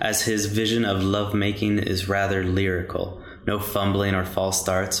 as his vision of lovemaking is rather lyrical. No fumbling or false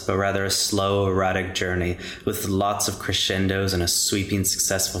starts, but rather a slow, erotic journey with lots of crescendos and a sweeping,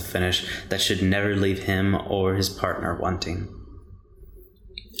 successful finish that should never leave him or his partner wanting.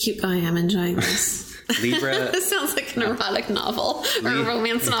 Keep going, I'm enjoying this. Libra. This sounds like an erotic novel or a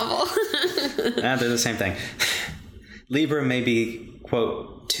romance novel. They're the same thing. Libra may be,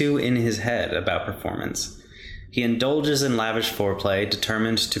 quote, too in his head about performance. He indulges in lavish foreplay,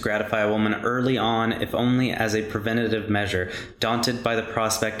 determined to gratify a woman early on, if only as a preventative measure, daunted by the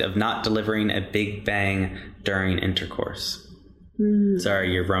prospect of not delivering a big bang during intercourse.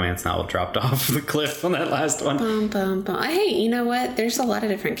 Sorry, your romance novel dropped off the cliff on that last one. Hey, you know what? There's a lot of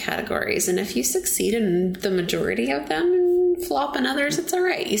different categories, and if you succeed in the majority of them and flop in others, it's all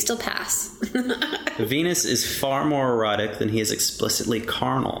right. You still pass. Venus is far more erotic than he is explicitly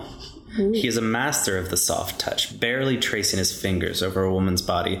carnal. Ooh. He is a master of the soft touch, barely tracing his fingers over a woman's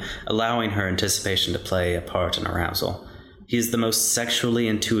body, allowing her anticipation to play a part in arousal. He is the most sexually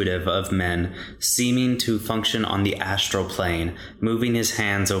intuitive of men, seeming to function on the astral plane, moving his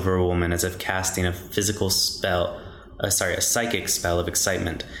hands over a woman as if casting a psychic spell of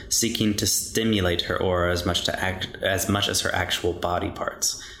excitement, seeking to stimulate her aura as much as her actual body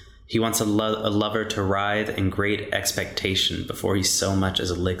parts. He wants a lover to writhe in great expectation before he so much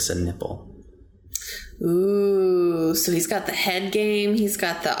as licks a nipple. Ooh, so he's got the head game, he's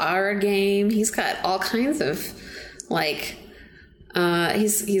got the aura game, he's got all kinds of, like,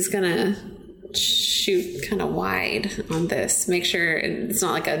 he's gonna shoot kind of wide on this. Make sure it's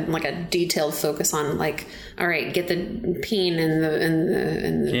not like a detailed focus on, like, all right, get the peen in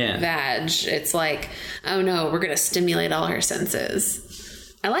the vag. It's like, oh no, we're gonna stimulate all her senses.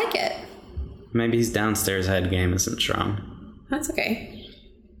 I like it. Maybe his downstairs head game isn't strong. That's okay.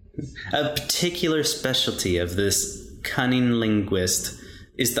 A particular specialty of this cunning linguist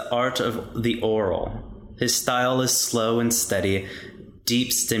is the art of the oral. His style is slow and steady,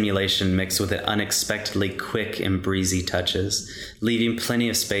 deep stimulation mixed with unexpectedly quick and breezy touches, leaving plenty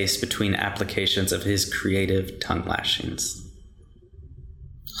of space between applications of his creative tongue lashings.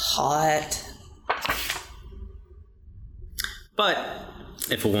 Hot. But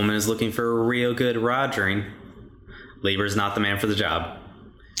if a woman is looking for a real good rogering, Libra's not the man for the job.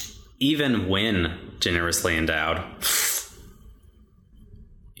 Even when generously endowed.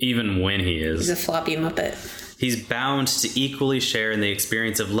 Even when he is. He's a floppy muppet. He's bound to equally share in the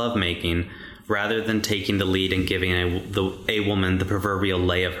experience of lovemaking rather than taking the lead and giving a woman the proverbial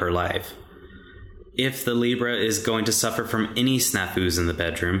lay of her life. If the Libra is going to suffer from any snafus in the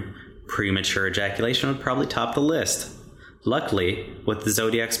bedroom, premature ejaculation would probably top the list. Luckily, what the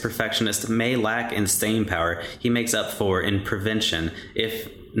Zodiac's perfectionist may lack in staying power, he makes up for in prevention, if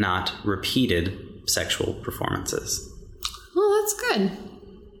not repeated, sexual performances. Well, that's good.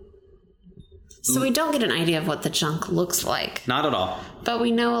 So we don't get an idea of what the junk looks like. Not at all. But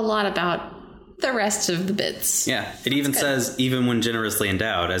we know a lot about the rest of the bits. Yeah, it even says, even when generously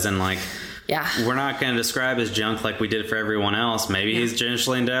endowed, as in, like, yeah, we're not going to describe his junk like we did for everyone else. Maybe he's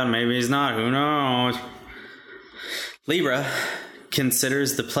generously endowed, maybe he's not. Who knows? Libra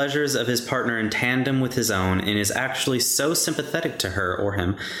considers the pleasures of his partner in tandem with his own and is actually so sympathetic to her or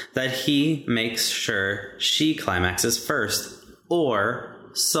him that he makes sure she climaxes first, or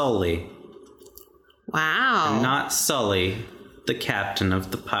Sully. Wow. And not Sully, the captain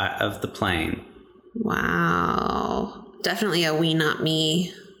of the plane. Wow. Definitely a we not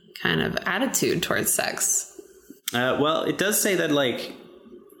me kind of attitude towards sex. Well, it does say that, like,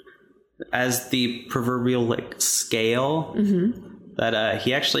 as the proverbial, like, scale, that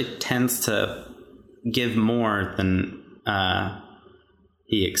he actually tends to give more than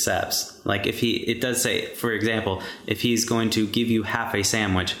he accepts. Like, it does say, for example, if he's going to give you half a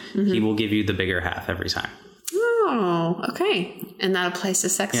sandwich, he will give you the bigger half every time. Oh, okay. And that applies to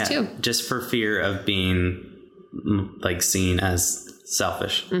sex too. Just for fear of being, like, seen as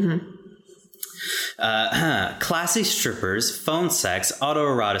selfish. Classy strippers, phone sex,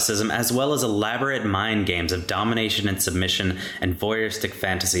 autoeroticism, as well as elaborate mind games of domination and submission and voyeuristic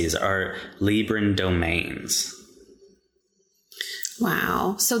fantasies are Libran domains.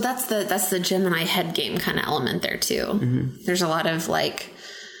 Wow. So that's the Gemini head game kind of element there too. There's a lot of, like,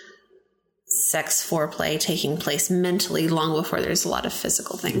 sex foreplay taking place mentally long before there's a lot of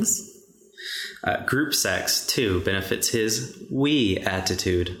physical things. Group sex, too, benefits his we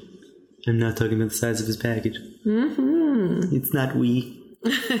attitude. I'm not talking about the size of his package. Mm-hmm. It's not we.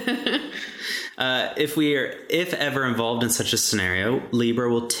 If ever involved in such a scenario,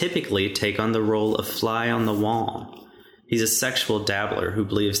 Libra will typically take on the role of fly on the wall. He's a sexual dabbler who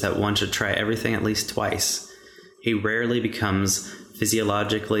believes that one should try everything at least twice. He rarely becomes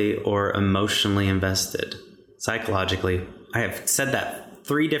physiologically or emotionally invested. Psychologically, I have said that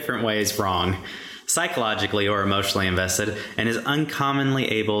 3 different ways wrong. Psychologically or emotionally invested, and is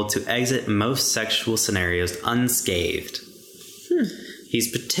uncommonly able to exit most sexual scenarios unscathed. He's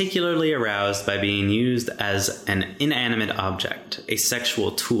particularly aroused by being used as an inanimate object, a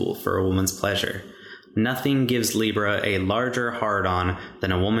sexual tool for a woman's pleasure. Nothing gives Libra a larger hard-on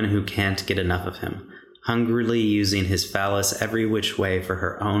than a woman who can't get enough of him, hungrily using his phallus every which way for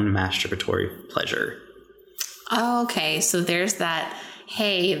her own masturbatory pleasure. Oh, okay, so there's that,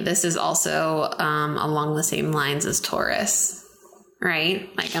 hey, this is also along the same lines as Taurus, right?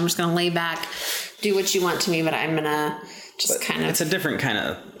 Like, I'm just going to lay back, do what you want to me, but I'm going to just kind of... It's a different kind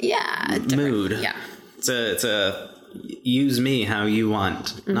of mood. Yeah. It's a use me how you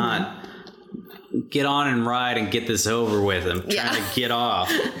want, not get on and ride and get this over with. I'm trying to get off.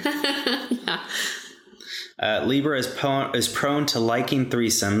 Libra is prone to liking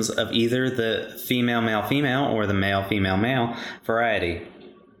threesomes of either the female male-female or the male female male variety.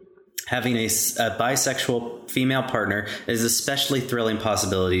 Having a bisexual female partner is an especially thrilling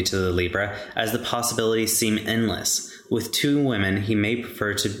possibility to the Libra, as the possibilities seem endless. With 2 women, he may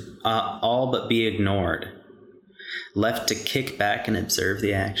prefer to all but be ignored, left to kick back and observe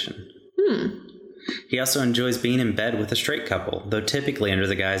the action. He also enjoys being in bed with a straight couple, though typically under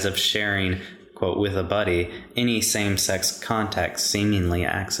the guise of sharing, quote, with a buddy, any same-sex contact seemingly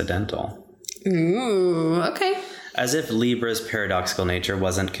accidental. Ooh, okay. As if Libra's paradoxical nature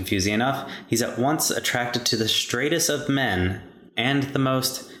wasn't confusing enough, he's at once attracted to the straightest of men and the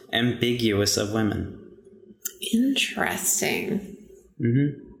most ambiguous of women. Interesting.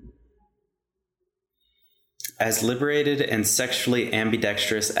 As liberated and sexually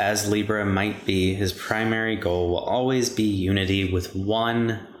ambidextrous as Libra might be, his primary goal will always be unity with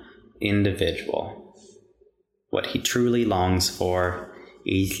one individual. What he truly longs for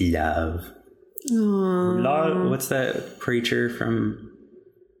is love. Love. What's that preacher from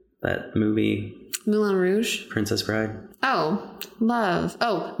that movie? Moulin Rouge? Princess Bride. Oh, love.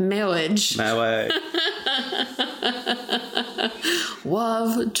 Oh, marriage. Love,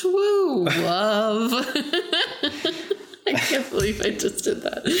 true love. I can't believe I just did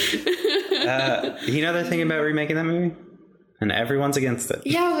that. You know they're thinking about remaking that movie? And everyone's against it.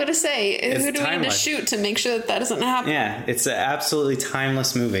 Yeah, I was going to say, it's who do we need to shoot to make sure that doesn't happen? Yeah, it's an absolutely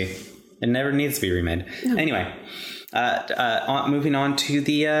timeless movie. It never needs to be remade. No. Anyway, moving on to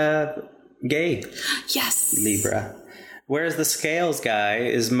the gay Libra. Whereas the scales guy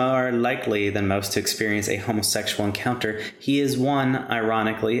is more likely than most to experience a homosexual encounter, he is one,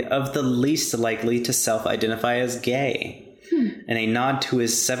 ironically, of the least likely to self-identify as gay. In a nod to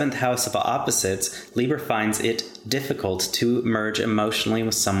his 7th house of opposites, Libra finds it difficult to merge emotionally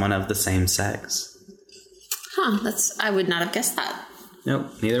with someone of the same sex. I would not have guessed that.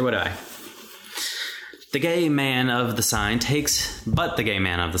 Nope, neither would I. The gay man of the sign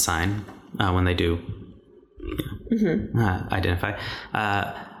when they do identify,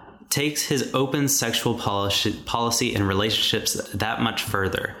 takes his open sexual policy in relationships that much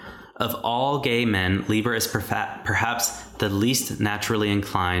further. Of all gay men, Libra is perhaps the least naturally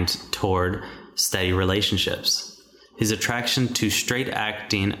inclined toward steady relationships. His attraction to straight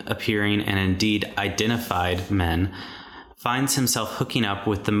acting, appearing, and indeed identified men finds himself hooking up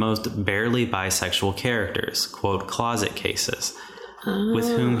with the most barely bisexual characters, quote, closet cases, with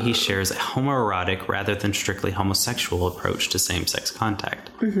whom he shares a homoerotic rather than strictly homosexual approach to same-sex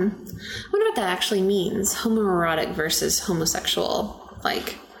contact. I wonder what that actually means, homoerotic versus homosexual.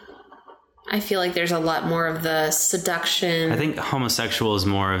 Like, I feel like there's a lot more of the seduction. I think homosexual is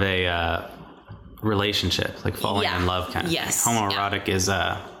more of a relationship, like falling in love kind of thing. Homoerotic is,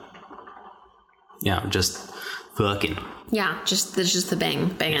 just fucking. Yeah, just the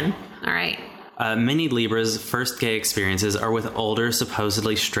banging. All right. Many Libras' first gay experiences are with older,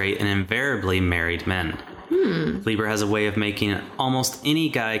 supposedly straight, and invariably married men. Libra has a way of making almost any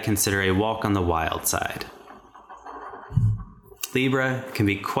guy consider a walk on the wild side. Libra can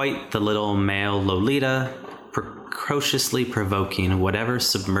be quite the little male Lolita, precociously provoking whatever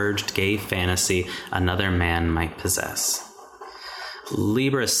submerged gay fantasy another man might possess.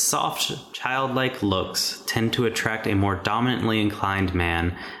 Libra's soft, childlike looks tend to attract a more dominantly inclined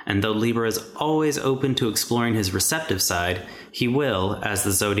man, and though Libra is always open to exploring his receptive side, he will, as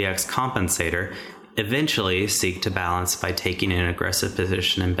the zodiac's compensator, eventually seek to balance by taking an aggressive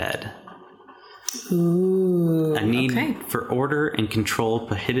position in bed. Ooh, a need for order and control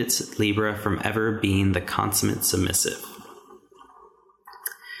prohibits Libra from ever being the consummate submissive.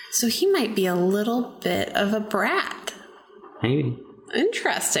 So he might be a little bit of a brat. Maybe.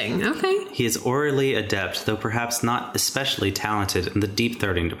 Interesting. Okay. He is orally adept, though perhaps not especially talented in the deep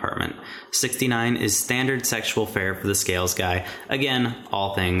throating department. 69 is standard sexual fare for the scales guy. Again,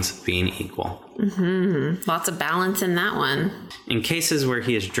 all things being equal. Mm-hmm. Lots of balance in that one. In cases where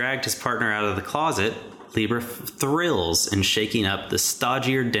he has dragged his partner out of the closet, Libra thrills in shaking up the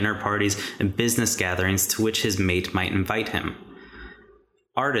stodgier dinner parties and business gatherings to which his mate might invite him.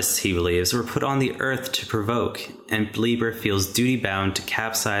 Artists, he believes, were put on the earth to provoke, and Libra feels duty-bound to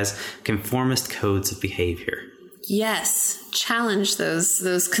capsize conformist codes of behavior. Yes, challenge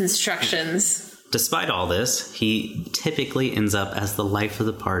those constructions. Despite all this, he typically ends up as the life of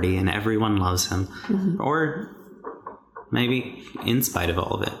the party and everyone loves him. Mm-hmm. Or maybe in spite of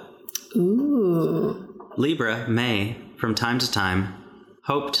all of it. Ooh. Libra may, from time to time,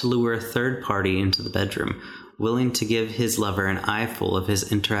 hope to lure a third party into the bedroom, willing to give his lover an eyeful of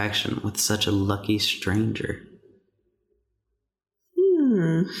his interaction with such a lucky stranger.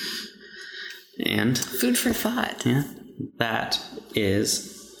 And food for thought. Yeah, that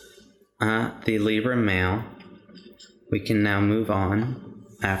is the Libra male. We can now move on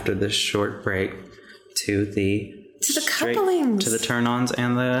after this short break to the couplings, to the turn-ons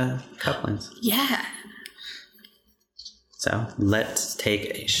and the couplings. Yeah. So let's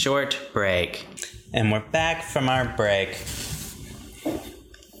take a short break. And we're back from our break.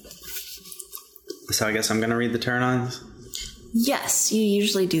 So I guess I'm going to read the turn-ons? Yes, you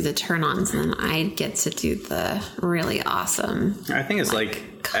usually do the turn-ons, and then I get to do the really awesome... I think it's like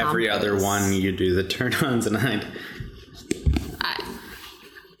every other one you do the turn-ons, and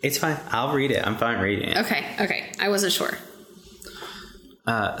It's fine. I'll read it. I'm fine reading it. Okay. I wasn't sure.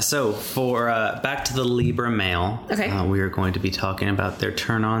 So for back to the Libra male, we are going to be talking about their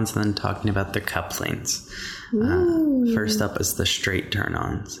turn-ons and then talking about their couplings. First up is the straight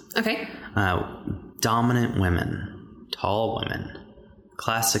turn-ons. Okay. Dominant women, tall women,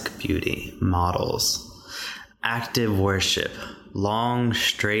 classic beauty, models, active worship, long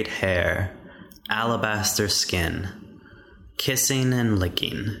straight hair, alabaster skin, kissing and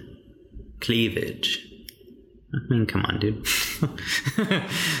licking, cleavage. I mean, come on, dude.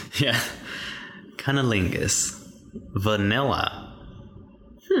 Yeah. Cunnilingus. Vanilla.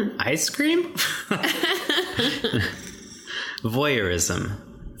 Ice cream? Voyeurism.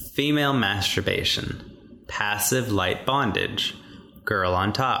 Female masturbation. Passive light bondage. Girl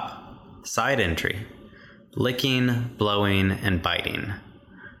on top. Side entry. Licking, blowing, and biting.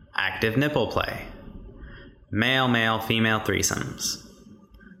 Active nipple play. Male, female threesomes.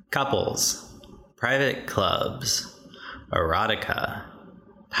 Couples. Private clubs, erotica,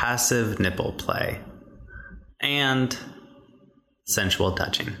 passive nipple play, and sensual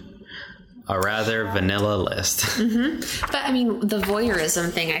touching. A rather vanilla list. Mm-hmm. But I mean, the voyeurism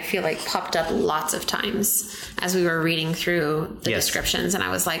thing I feel like popped up lots of times as we were reading through the descriptions, and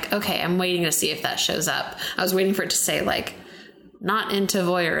I was like, okay, I'm waiting to see if that shows up. I was waiting for it to say like, not into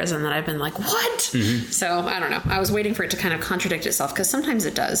voyeurism, that I've been like, what? Mm-hmm. So I don't know. I was waiting for it to kind of contradict itself, because sometimes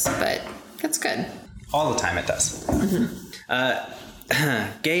it does, but that's good. All the time it does.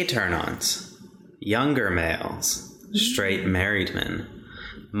 Mm-hmm. Gay turn-ons. Younger males. Straight married men.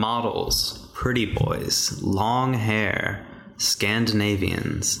 Models. Pretty boys. Long hair.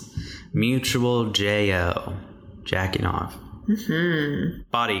 Scandinavians. Mutual J.O. Jacking off. Mm-hmm.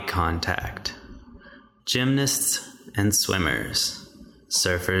 Body contact. Gymnasts and swimmers.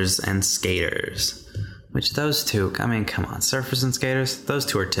 Surfers and skaters. Which those two, I mean, come on, surfers and skaters, those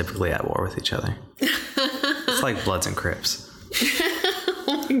two are typically at war with each other. It's like Bloods and Crips.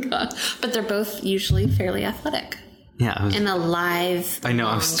 Oh my god. But they're both usually fairly athletic. Yeah. In a live, I know,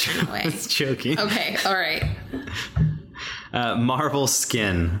 I was joking. Okay, all right. Marble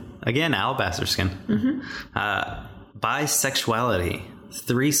skin. Again, alabaster skin. Mm-hmm. Bisexuality.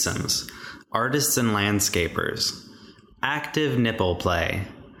 Threesomes. Artists and landscapers. Active nipple play.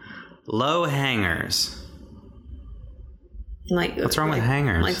 Low hangers. Like, what's wrong with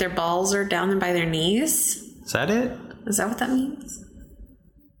hangers? Like their balls are down by their knees? Is that it? Is that what that means?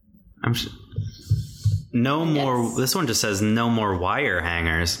 More. This one just says no more wire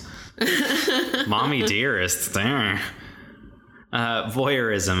hangers. Mommy dearest. There.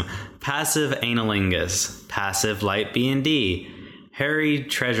 Voyeurism. Passive analingus. Passive light B&D. Hairy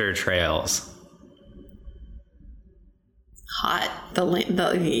treasure trails. Hot.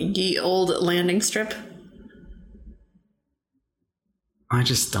 The old landing strip. I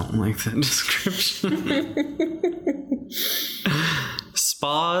just don't like that description.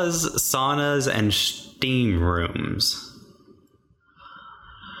 Spas, saunas, and steam rooms.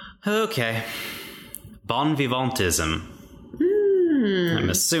 Okay. Bon vivantism. I'm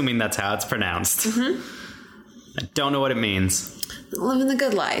assuming that's how it's pronounced. I don't know what it means. Living the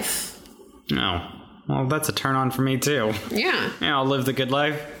good life. No. Well, that's a turn on for me, too. Yeah. Yeah, I'll live the good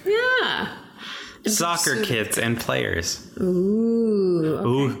life. Yeah. Soccer kits and players. Ooh. Okay.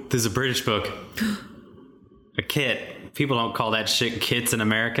 Ooh, there's a British book. A kit. People don't call that shit kits in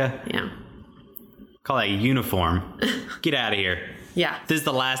America. Yeah. Call that a uniform. Get out of here. Yeah. This is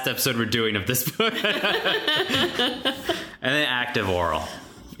the last episode we're doing of this book. And then active oral.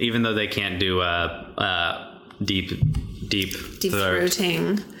 Even though they can't do deep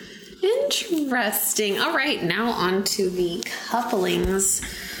throating. Interesting. All right, now on to the couplings,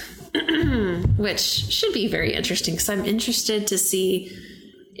 which should be very interesting because I'm interested to see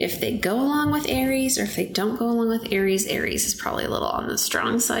if they go along with Aries or if they don't go along with Aries. Aries is probably a little on the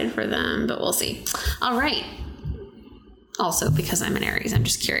strong side for them, but we'll see. All right. Also, because I'm an Aries, I'm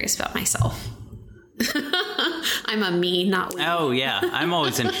just curious about myself. I'm a me, not we. Oh, yeah. I'm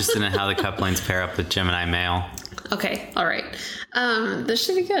always interested in how the couplings pair up with Gemini male. Okay, all right. This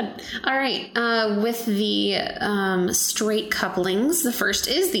should be good. All right, with the straight couplings, the first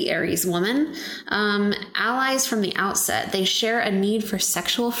is the Aries woman. Allies from the outset, they share a need for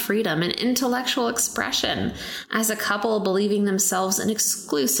sexual freedom and intellectual expression. As a couple believing themselves an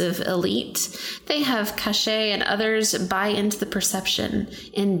exclusive elite, they have cachet and others buy into the perception.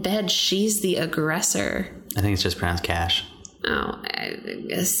 In bed, she's the aggressor. I think it's just pronounced cash. Oh,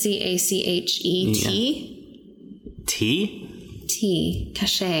 Cachet? Yeah. T,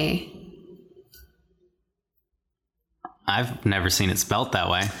 cachet. I've never seen it spelt that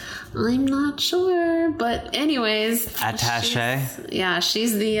way. I'm not sure, but anyways. Attaché?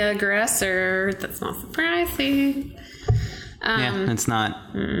 She's the aggressor. That's not surprising. It's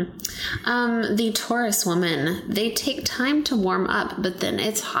not. The Taurus woman, they take time to warm up, but then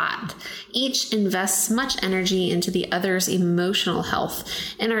it's hot. Each invests much energy into the other's emotional health.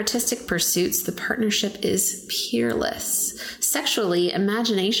 In artistic pursuits, the partnership is peerless. Sexually,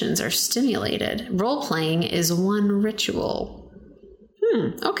 imaginations are stimulated. Role-playing is one ritual.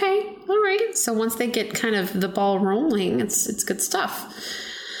 Okay. All right. So once they get kind of the ball rolling, it's good stuff.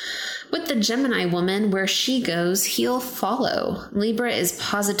 With the Gemini woman, where she goes, he'll follow. Libra is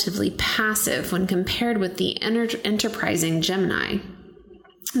positively passive when compared with the enterprising Gemini.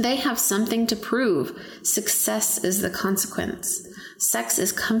 They have something to prove. Success is the consequence. Sex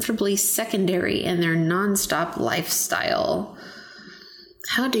is comfortably secondary in their nonstop lifestyle.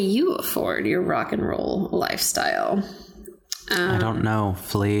 How do you afford your rock and roll lifestyle? I don't know,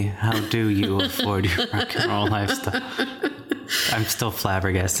 Flea. How do you afford your rock and roll lifestyle? I'm still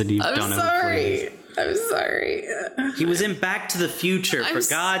flabbergasted. You don't know who Flea is. I'm sorry. He was in Back to the Future, for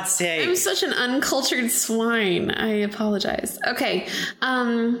God's sake. I'm such an uncultured swine. I apologize. Okay.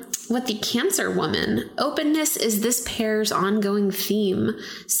 With the Cancer woman, openness is this pair's ongoing theme.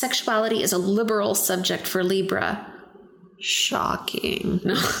 Sexuality is a liberal subject for Libra. Shocking.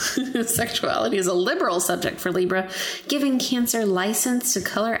 No, sexuality is a liberal subject for Libra, giving Cancer license to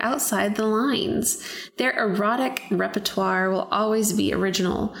color outside the lines. Their erotic repertoire will always be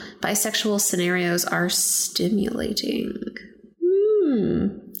original. Bisexual scenarios are stimulating.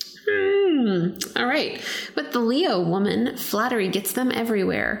 All right. With the Leo woman, flattery gets them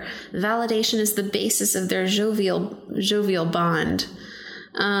everywhere. Validation is the basis of their jovial bond.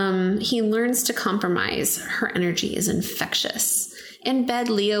 He learns to compromise. Her energy is infectious. In bed,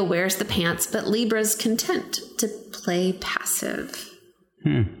 Leo wears the pants, but Libra's content to play passive.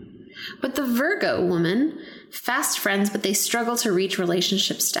 With the Virgo woman, fast friends, but they struggle to reach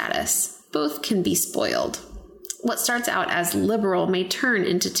relationship status. Both can be spoiled. What starts out as liberal may turn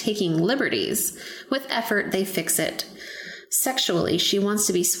into taking liberties. With effort, they fix it. Sexually, she wants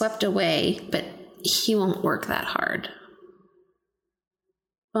to be swept away, but he won't work that hard.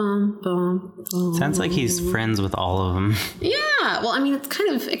 Boom, boom, boom. Sounds like he's friends with all of them. Yeah. Well, I mean, it kind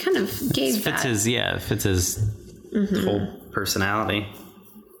of gave fits that. Fits his whole personality.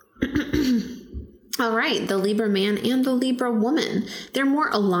 All right, the Libra man and the Libra woman. They're more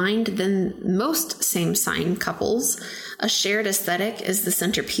aligned than most same-sign couples. A shared aesthetic is the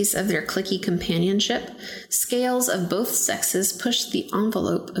centerpiece of their cliquey companionship. Scales of both sexes push the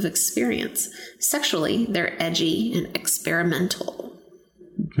envelope of experience. Sexually, they're edgy and experimental.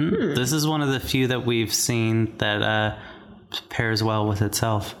 This is one of the few that we've seen that pairs well with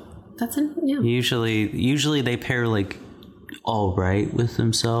itself. Usually they pair like all right with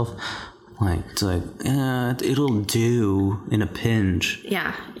themselves. Like it's like it'll do in a pinch.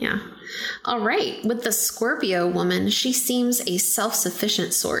 Yeah. All right. With the Scorpio woman, she seems a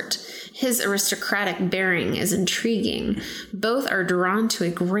self-sufficient sort. His aristocratic bearing is intriguing. Both are drawn to a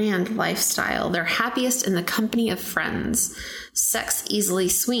grand lifestyle. They're happiest in the company of friends. Sex easily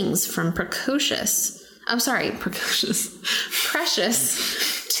swings from precious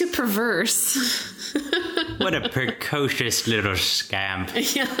to perverse. What a precocious little scamp.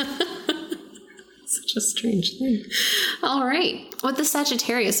 Yeah. Such a strange thing. All right. With the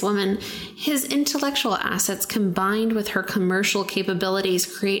Sagittarius woman, his intellectual assets combined with her commercial capabilities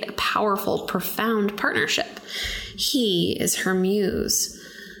create a powerful, profound partnership. He is her muse.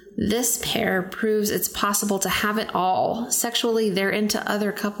 This pair proves it's possible to have it all. Sexually, they're into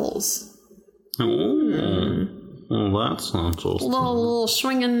other couples. Oh, that sounds awesome. Little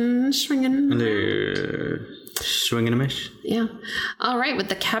swinging. Swinging a mish. Yeah. All right. With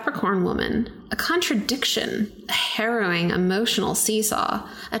the Capricorn woman, a contradiction, a harrowing emotional seesaw,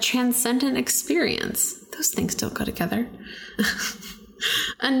 a transcendent experience. Those things don't go together.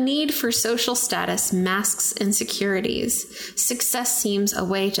 A need for social status masks insecurities. Success seems a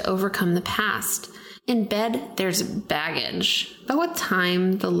way to overcome the past. In bed, there's baggage, but with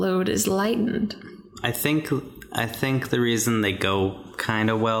time, the load is lightened. I think the reason they go kind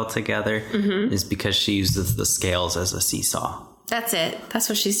of well together is because she uses the scales as a seesaw. That's it. That's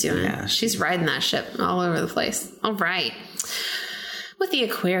what she's doing. Yeah. She's riding that ship all over the place. All right. With the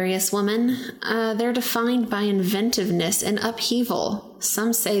Aquarius woman, they're defined by inventiveness and upheaval.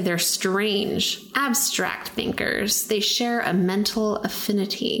 Some say they're strange, abstract thinkers. They share a mental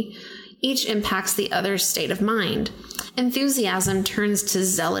affinity. Each impacts the other's state of mind. Enthusiasm turns to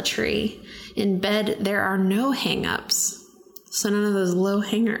zealotry. In bed, there are no hang-ups. So none of those low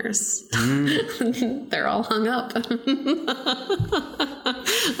hangers. They're all hung up.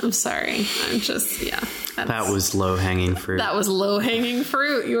 I'm sorry. I'm just, yeah. That was low-hanging fruit. That was low-hanging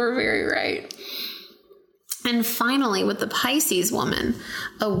fruit. You were very right. And finally, with the Pisces woman,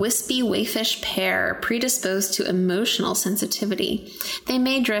 a wispy, waifish pair predisposed to emotional sensitivity. They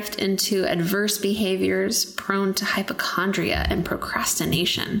may drift into adverse behaviors, prone to hypochondria and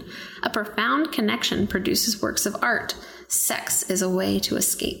procrastination. A profound connection produces works of art. Sex is a way to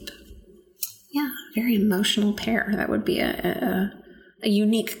escape. Yeah, very emotional pair. That would be a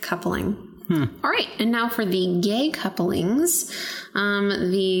unique coupling. All right, and now for the gay couplings,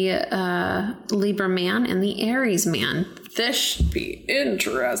 the Libra man and the Aries man. This should be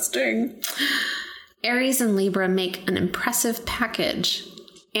interesting. Aries and Libra make an impressive package,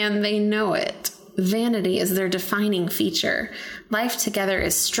 and they know it. Vanity is their defining feature. Life together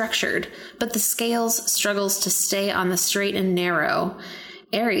is structured, but the scales struggles to stay on the straight and narrow.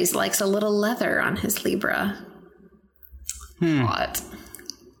 Aries likes a little leather on his Libra. What?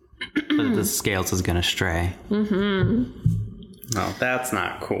 But the scales is gonna stray. Oh, that's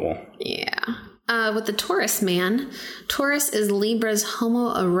not cool. Yeah. With the Taurus man, Taurus is Libra's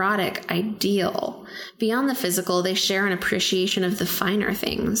homoerotic ideal. Beyond the physical, they share an appreciation of the finer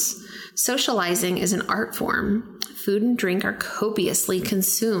things. Socializing is an art form. Food and drink are copiously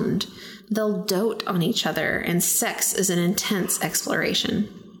consumed. They'll dote on each other, and sex is an intense exploration.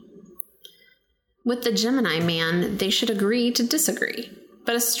 With the Gemini man, they should agree to disagree.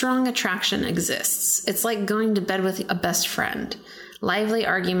 But a strong attraction exists. It's like going to bed with a best friend. Lively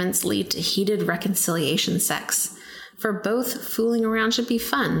arguments lead to heated reconciliation sex. For both, fooling around should be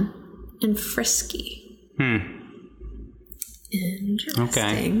fun and frisky. Interesting.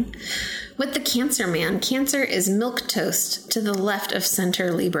 Okay. With the Cancer man, Cancer is milquetoast to the left of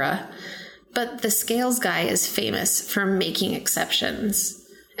center Libra. But the Scales guy is famous for making exceptions,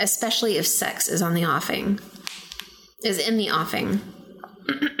 especially if sex is in the offing.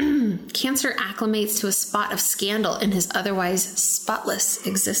 Cancer acclimates to a spot of scandal in his otherwise spotless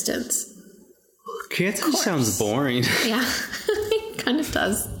existence. Cancer sounds boring. Yeah, it kind of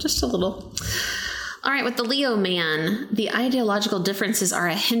does. Just a little. All right, with the Leo man, the ideological differences are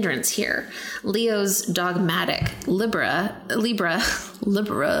a hindrance here. Leo's dogmatic. Libra.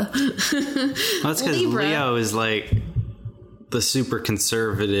 Well, that's because Leo is like the super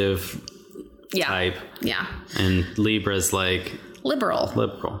conservative type. Yeah. And Libra's like... Liberal.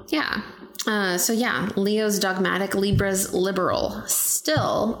 Yeah. Leo's dogmatic, Libra's liberal.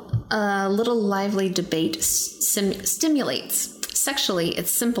 Still, a little lively debate stimulates. Sexually,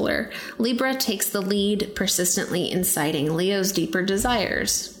 it's simpler. Libra takes the lead, persistently inciting Leo's deeper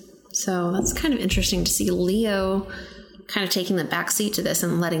desires. So that's kind of interesting to see Leo kind of taking the backseat to this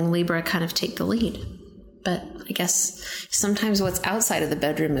and letting Libra kind of take the lead. But I guess sometimes what's outside of the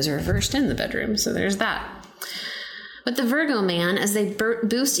bedroom is reversed in the bedroom. So there's that. With the Virgo man, as they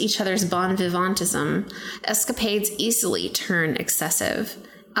boost each other's bon vivantism, escapades easily turn excessive.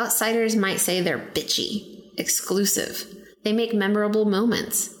 Outsiders might say they're bitchy, exclusive. They make memorable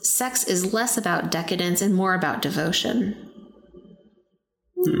moments. Sex is less about decadence and more about devotion.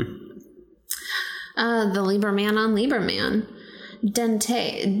 The Libra man on Libra man.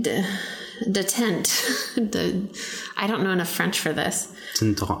 Detent. I don't know enough French for this.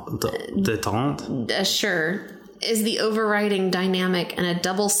 Detente? Sure. Is the overriding dynamic and a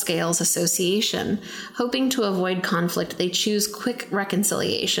double scales association. Hoping to avoid conflict, they choose quick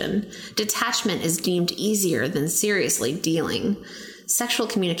reconciliation. Detachment is deemed easier than seriously dealing. Sexual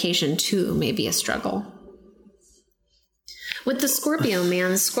communication, too, may be a struggle. With the Scorpio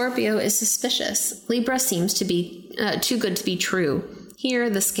man, Scorpio is suspicious. Libra seems to be too good to be true. Here,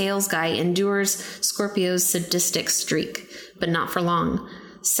 the scales guy endures Scorpio's sadistic streak, but not for long.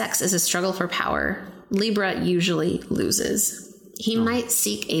 Sex is a struggle for power. Libra usually loses. He might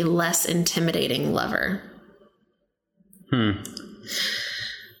seek a less intimidating lover.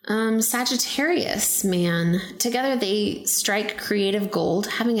 Sagittarius, man. Together they strike creative gold,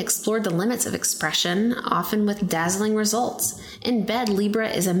 having explored the limits of expression, often with dazzling results. In bed, Libra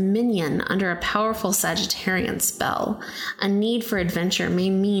is a minion under a powerful Sagittarian spell. A need for adventure may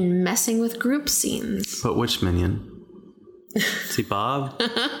mean messing with group scenes. But which minion? Is he Bob?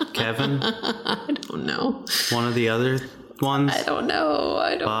 Kevin? I don't know. One of the other ones? I don't know.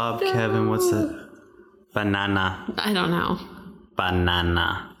 Bob, Kevin, what's that? Banana. I don't know.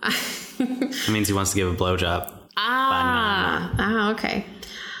 Banana. That means he wants to give a blowjob. Banana. Ah, okay.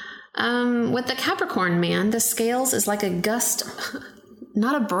 With the Capricorn man, the scales is like a gust,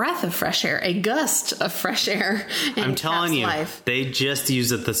 not a breath of fresh air, a gust of fresh air. I'm telling you, they just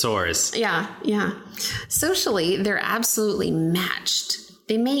use a thesaurus. Yeah. Socially, they're absolutely matched.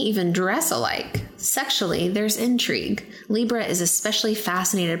 They may even dress alike. Sexually, there's intrigue. Libra is especially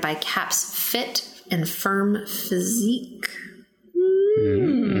fascinated by Cap's fit and firm physique.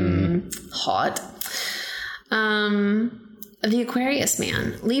 Hot. The Aquarius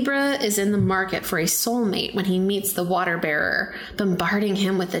man. Libra is in the market for a soulmate when he meets the water bearer, bombarding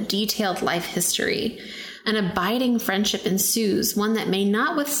him with a detailed life history. An abiding friendship ensues, one that may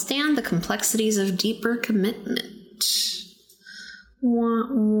not withstand the complexities of deeper commitment. Wah,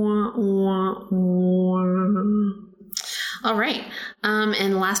 wah, wah, wah. All right.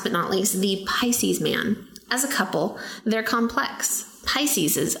 And last but not least, the Pisces man. As a couple, they're complex.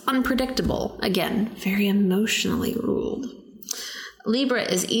 Pisces is unpredictable. Again, very emotionally ruled. Libra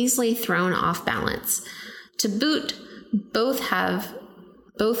is easily thrown off balance. To boot, both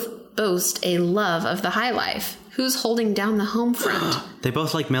boast a love of the high life. Who's holding down the home front? They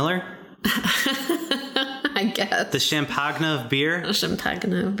both like Miller? I guess. The Champagne of beer?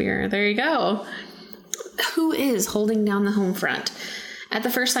 Champagne of beer. There you go. Who is holding down the home front? At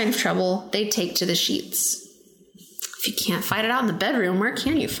the first sign of trouble, they take to the sheets. If you can't fight it out in the bedroom, where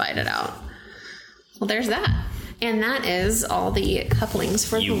can you fight it out? Well, there's that. And that is all the couplings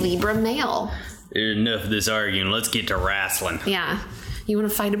for the Libra male. Enough of this arguing. Let's get to wrestling. Yeah. You want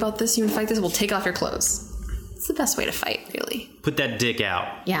to fight about this? You want to fight this? Well, take off your clothes. It's the best way to fight, really. Put that dick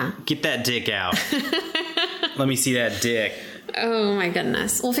out. Yeah. Get that dick out. Let me see that dick. Oh, my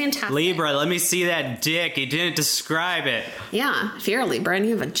goodness. Well, fantastic. Libra, let me see that dick. You didn't describe it. Yeah. If you're a Libra and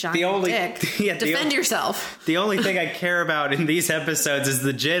you have a giant dick, defend yourself. The only thing I care about in these episodes is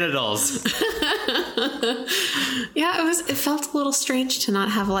the genitals. Yeah, it felt a little strange to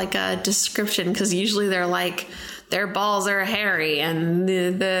not have like a description, because usually they're like, their balls are hairy and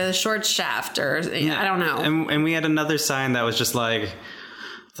the short shaft, or I don't know. And we had another sign that was just like,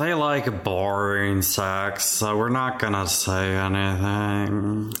 they like boring sex, so we're not gonna say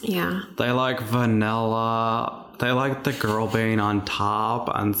anything. Yeah. They like vanilla. They like the girl being on top,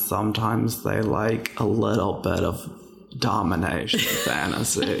 and sometimes they like a little bit of domination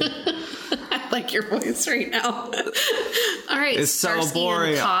fantasy. I like your voice right now. All right, it's so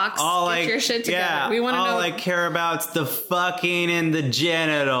boring. Cox, get your shit together. Yeah, we want to know. All I care about is the fucking and the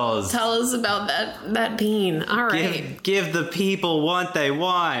genitals. Tell us about that bean. All right. Give the people what they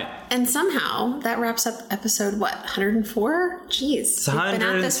want. And somehow that wraps up episode 104? Jeez, we've been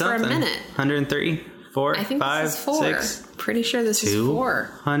at this for a minute. 103, 4, I think 5, this is 4. 6. Pretty sure this is 4.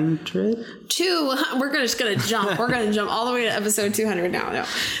 200? 2. We're just gonna jump. We're gonna jump all the way to episode 200 now. No,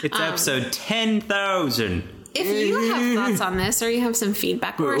 it's episode 10,000. If you have thoughts on this, or you have some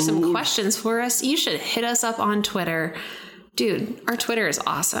feedback or some questions for us, you should hit us up on Twitter Dude, our Twitter is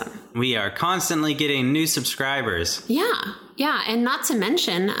awesome. We are constantly getting new subscribers. Yeah. And not to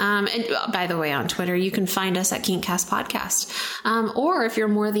mention, and by the way, on Twitter, you can find us at Kinkcast Podcast. Or if you're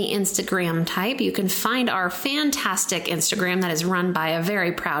more the Instagram type, you can find our fantastic Instagram that is run by a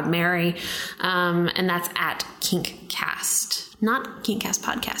very proud Mary. And that's at Kinkcast. Not Kinkcast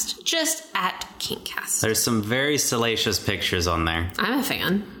Podcast, just at Kinkcast. There's some very salacious pictures on there. I'm a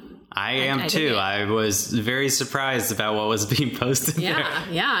fan. I am too. I was very surprised about what was being posted there.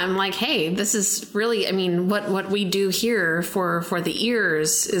 Yeah. I'm like, hey, this is really, I mean, what we do here for the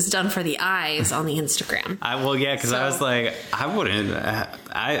ears is done for the eyes on the Instagram. Because I was like, I wouldn't.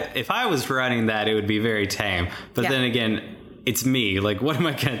 If I was running that, it would be very tame. But then again, it's me. Like, what am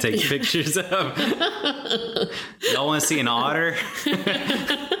I going to take pictures of? Y'all want to see an otter?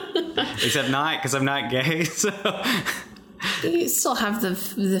 Except not, because I'm not gay. So you still have the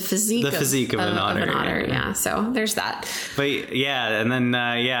physique of an otter. Yeah. So there's that. But yeah, and then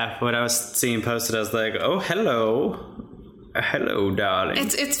what I was seeing posted, I was like, oh, hello, darling.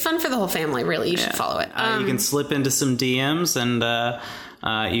 It's fun for the whole family. Really, you should follow it. You can slip into some DMs, and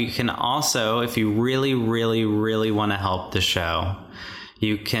you can also, if you really, really, really want to help the show,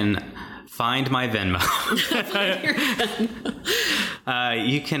 you can find my Venmo.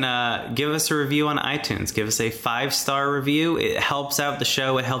 You can give us a review on iTunes. Give us a 5-star review. It helps out the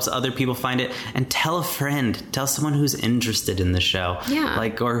show. It helps other people find it. And tell a friend. Tell someone who's interested in the show.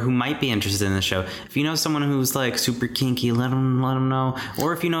 Yeah. Or who might be interested in the show. If you know someone who's like super kinky, let them know.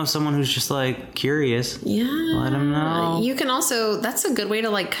 Or if you know someone who's just like curious, let them know. You can also, that's a good way to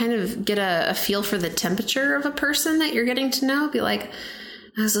like kind of get a feel for the temperature of a person that you're getting to know. Be like,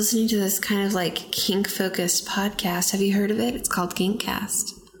 I was listening to this kind of like kink-focused podcast. Have you heard of it? It's called Kinkcast.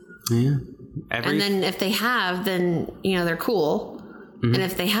 Yeah. And then if they have, then, they're cool. Mm-hmm. And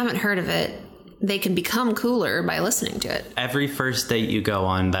if they haven't heard of it, they can become cooler by listening to it. Every first date you go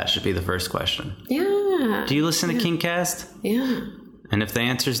on, that should be the first question. Yeah. Do you listen to Kinkcast? Yeah. And if the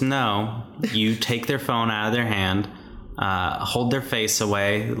answer's no, you take their phone out of their hand, hold their face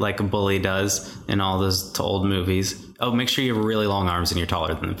away like a bully does in all those old movies. Oh, make sure you have really long arms and you're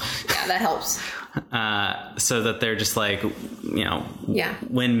taller than them. Yeah, that helps. So that they're just like,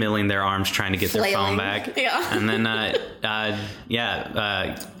 windmilling their arms trying to get their phone back. Yeah. And then,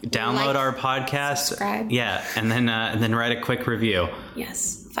 download our podcast. Subscribe. Yeah. And then write a quick review.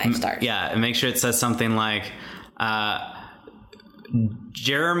 Yes. 5 stars. Yeah. And make sure it says something like,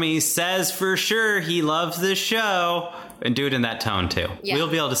 Jeremy says for sure he loves this show. And do it in that tone too. Yeah.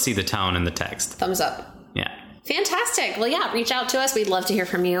 We'll be able to see the tone in the text. Thumbs up. Yeah. Fantastic. Well, yeah, reach out to us. We'd love to hear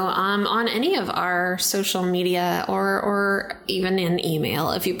from you on any of our social media or even in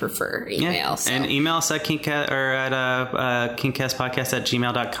email if you prefer email. Yeah. So. And email us at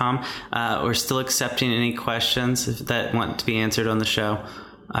kinkcastpodcast@gmail.com. We're still accepting any questions that want to be answered on the show.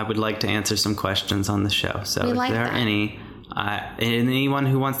 I would like to answer some questions on the show. So if there are any, anyone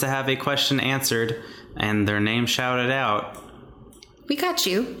who wants to have a question answered and their name shouted out, we got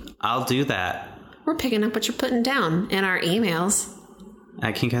you. I'll do that. We're picking up what you're putting down in our emails.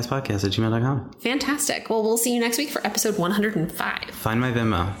 At kinkcastpodcast@gmail.com. Fantastic. Well, we'll see you next week for episode 105. Find my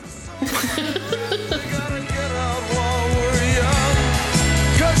Venmo.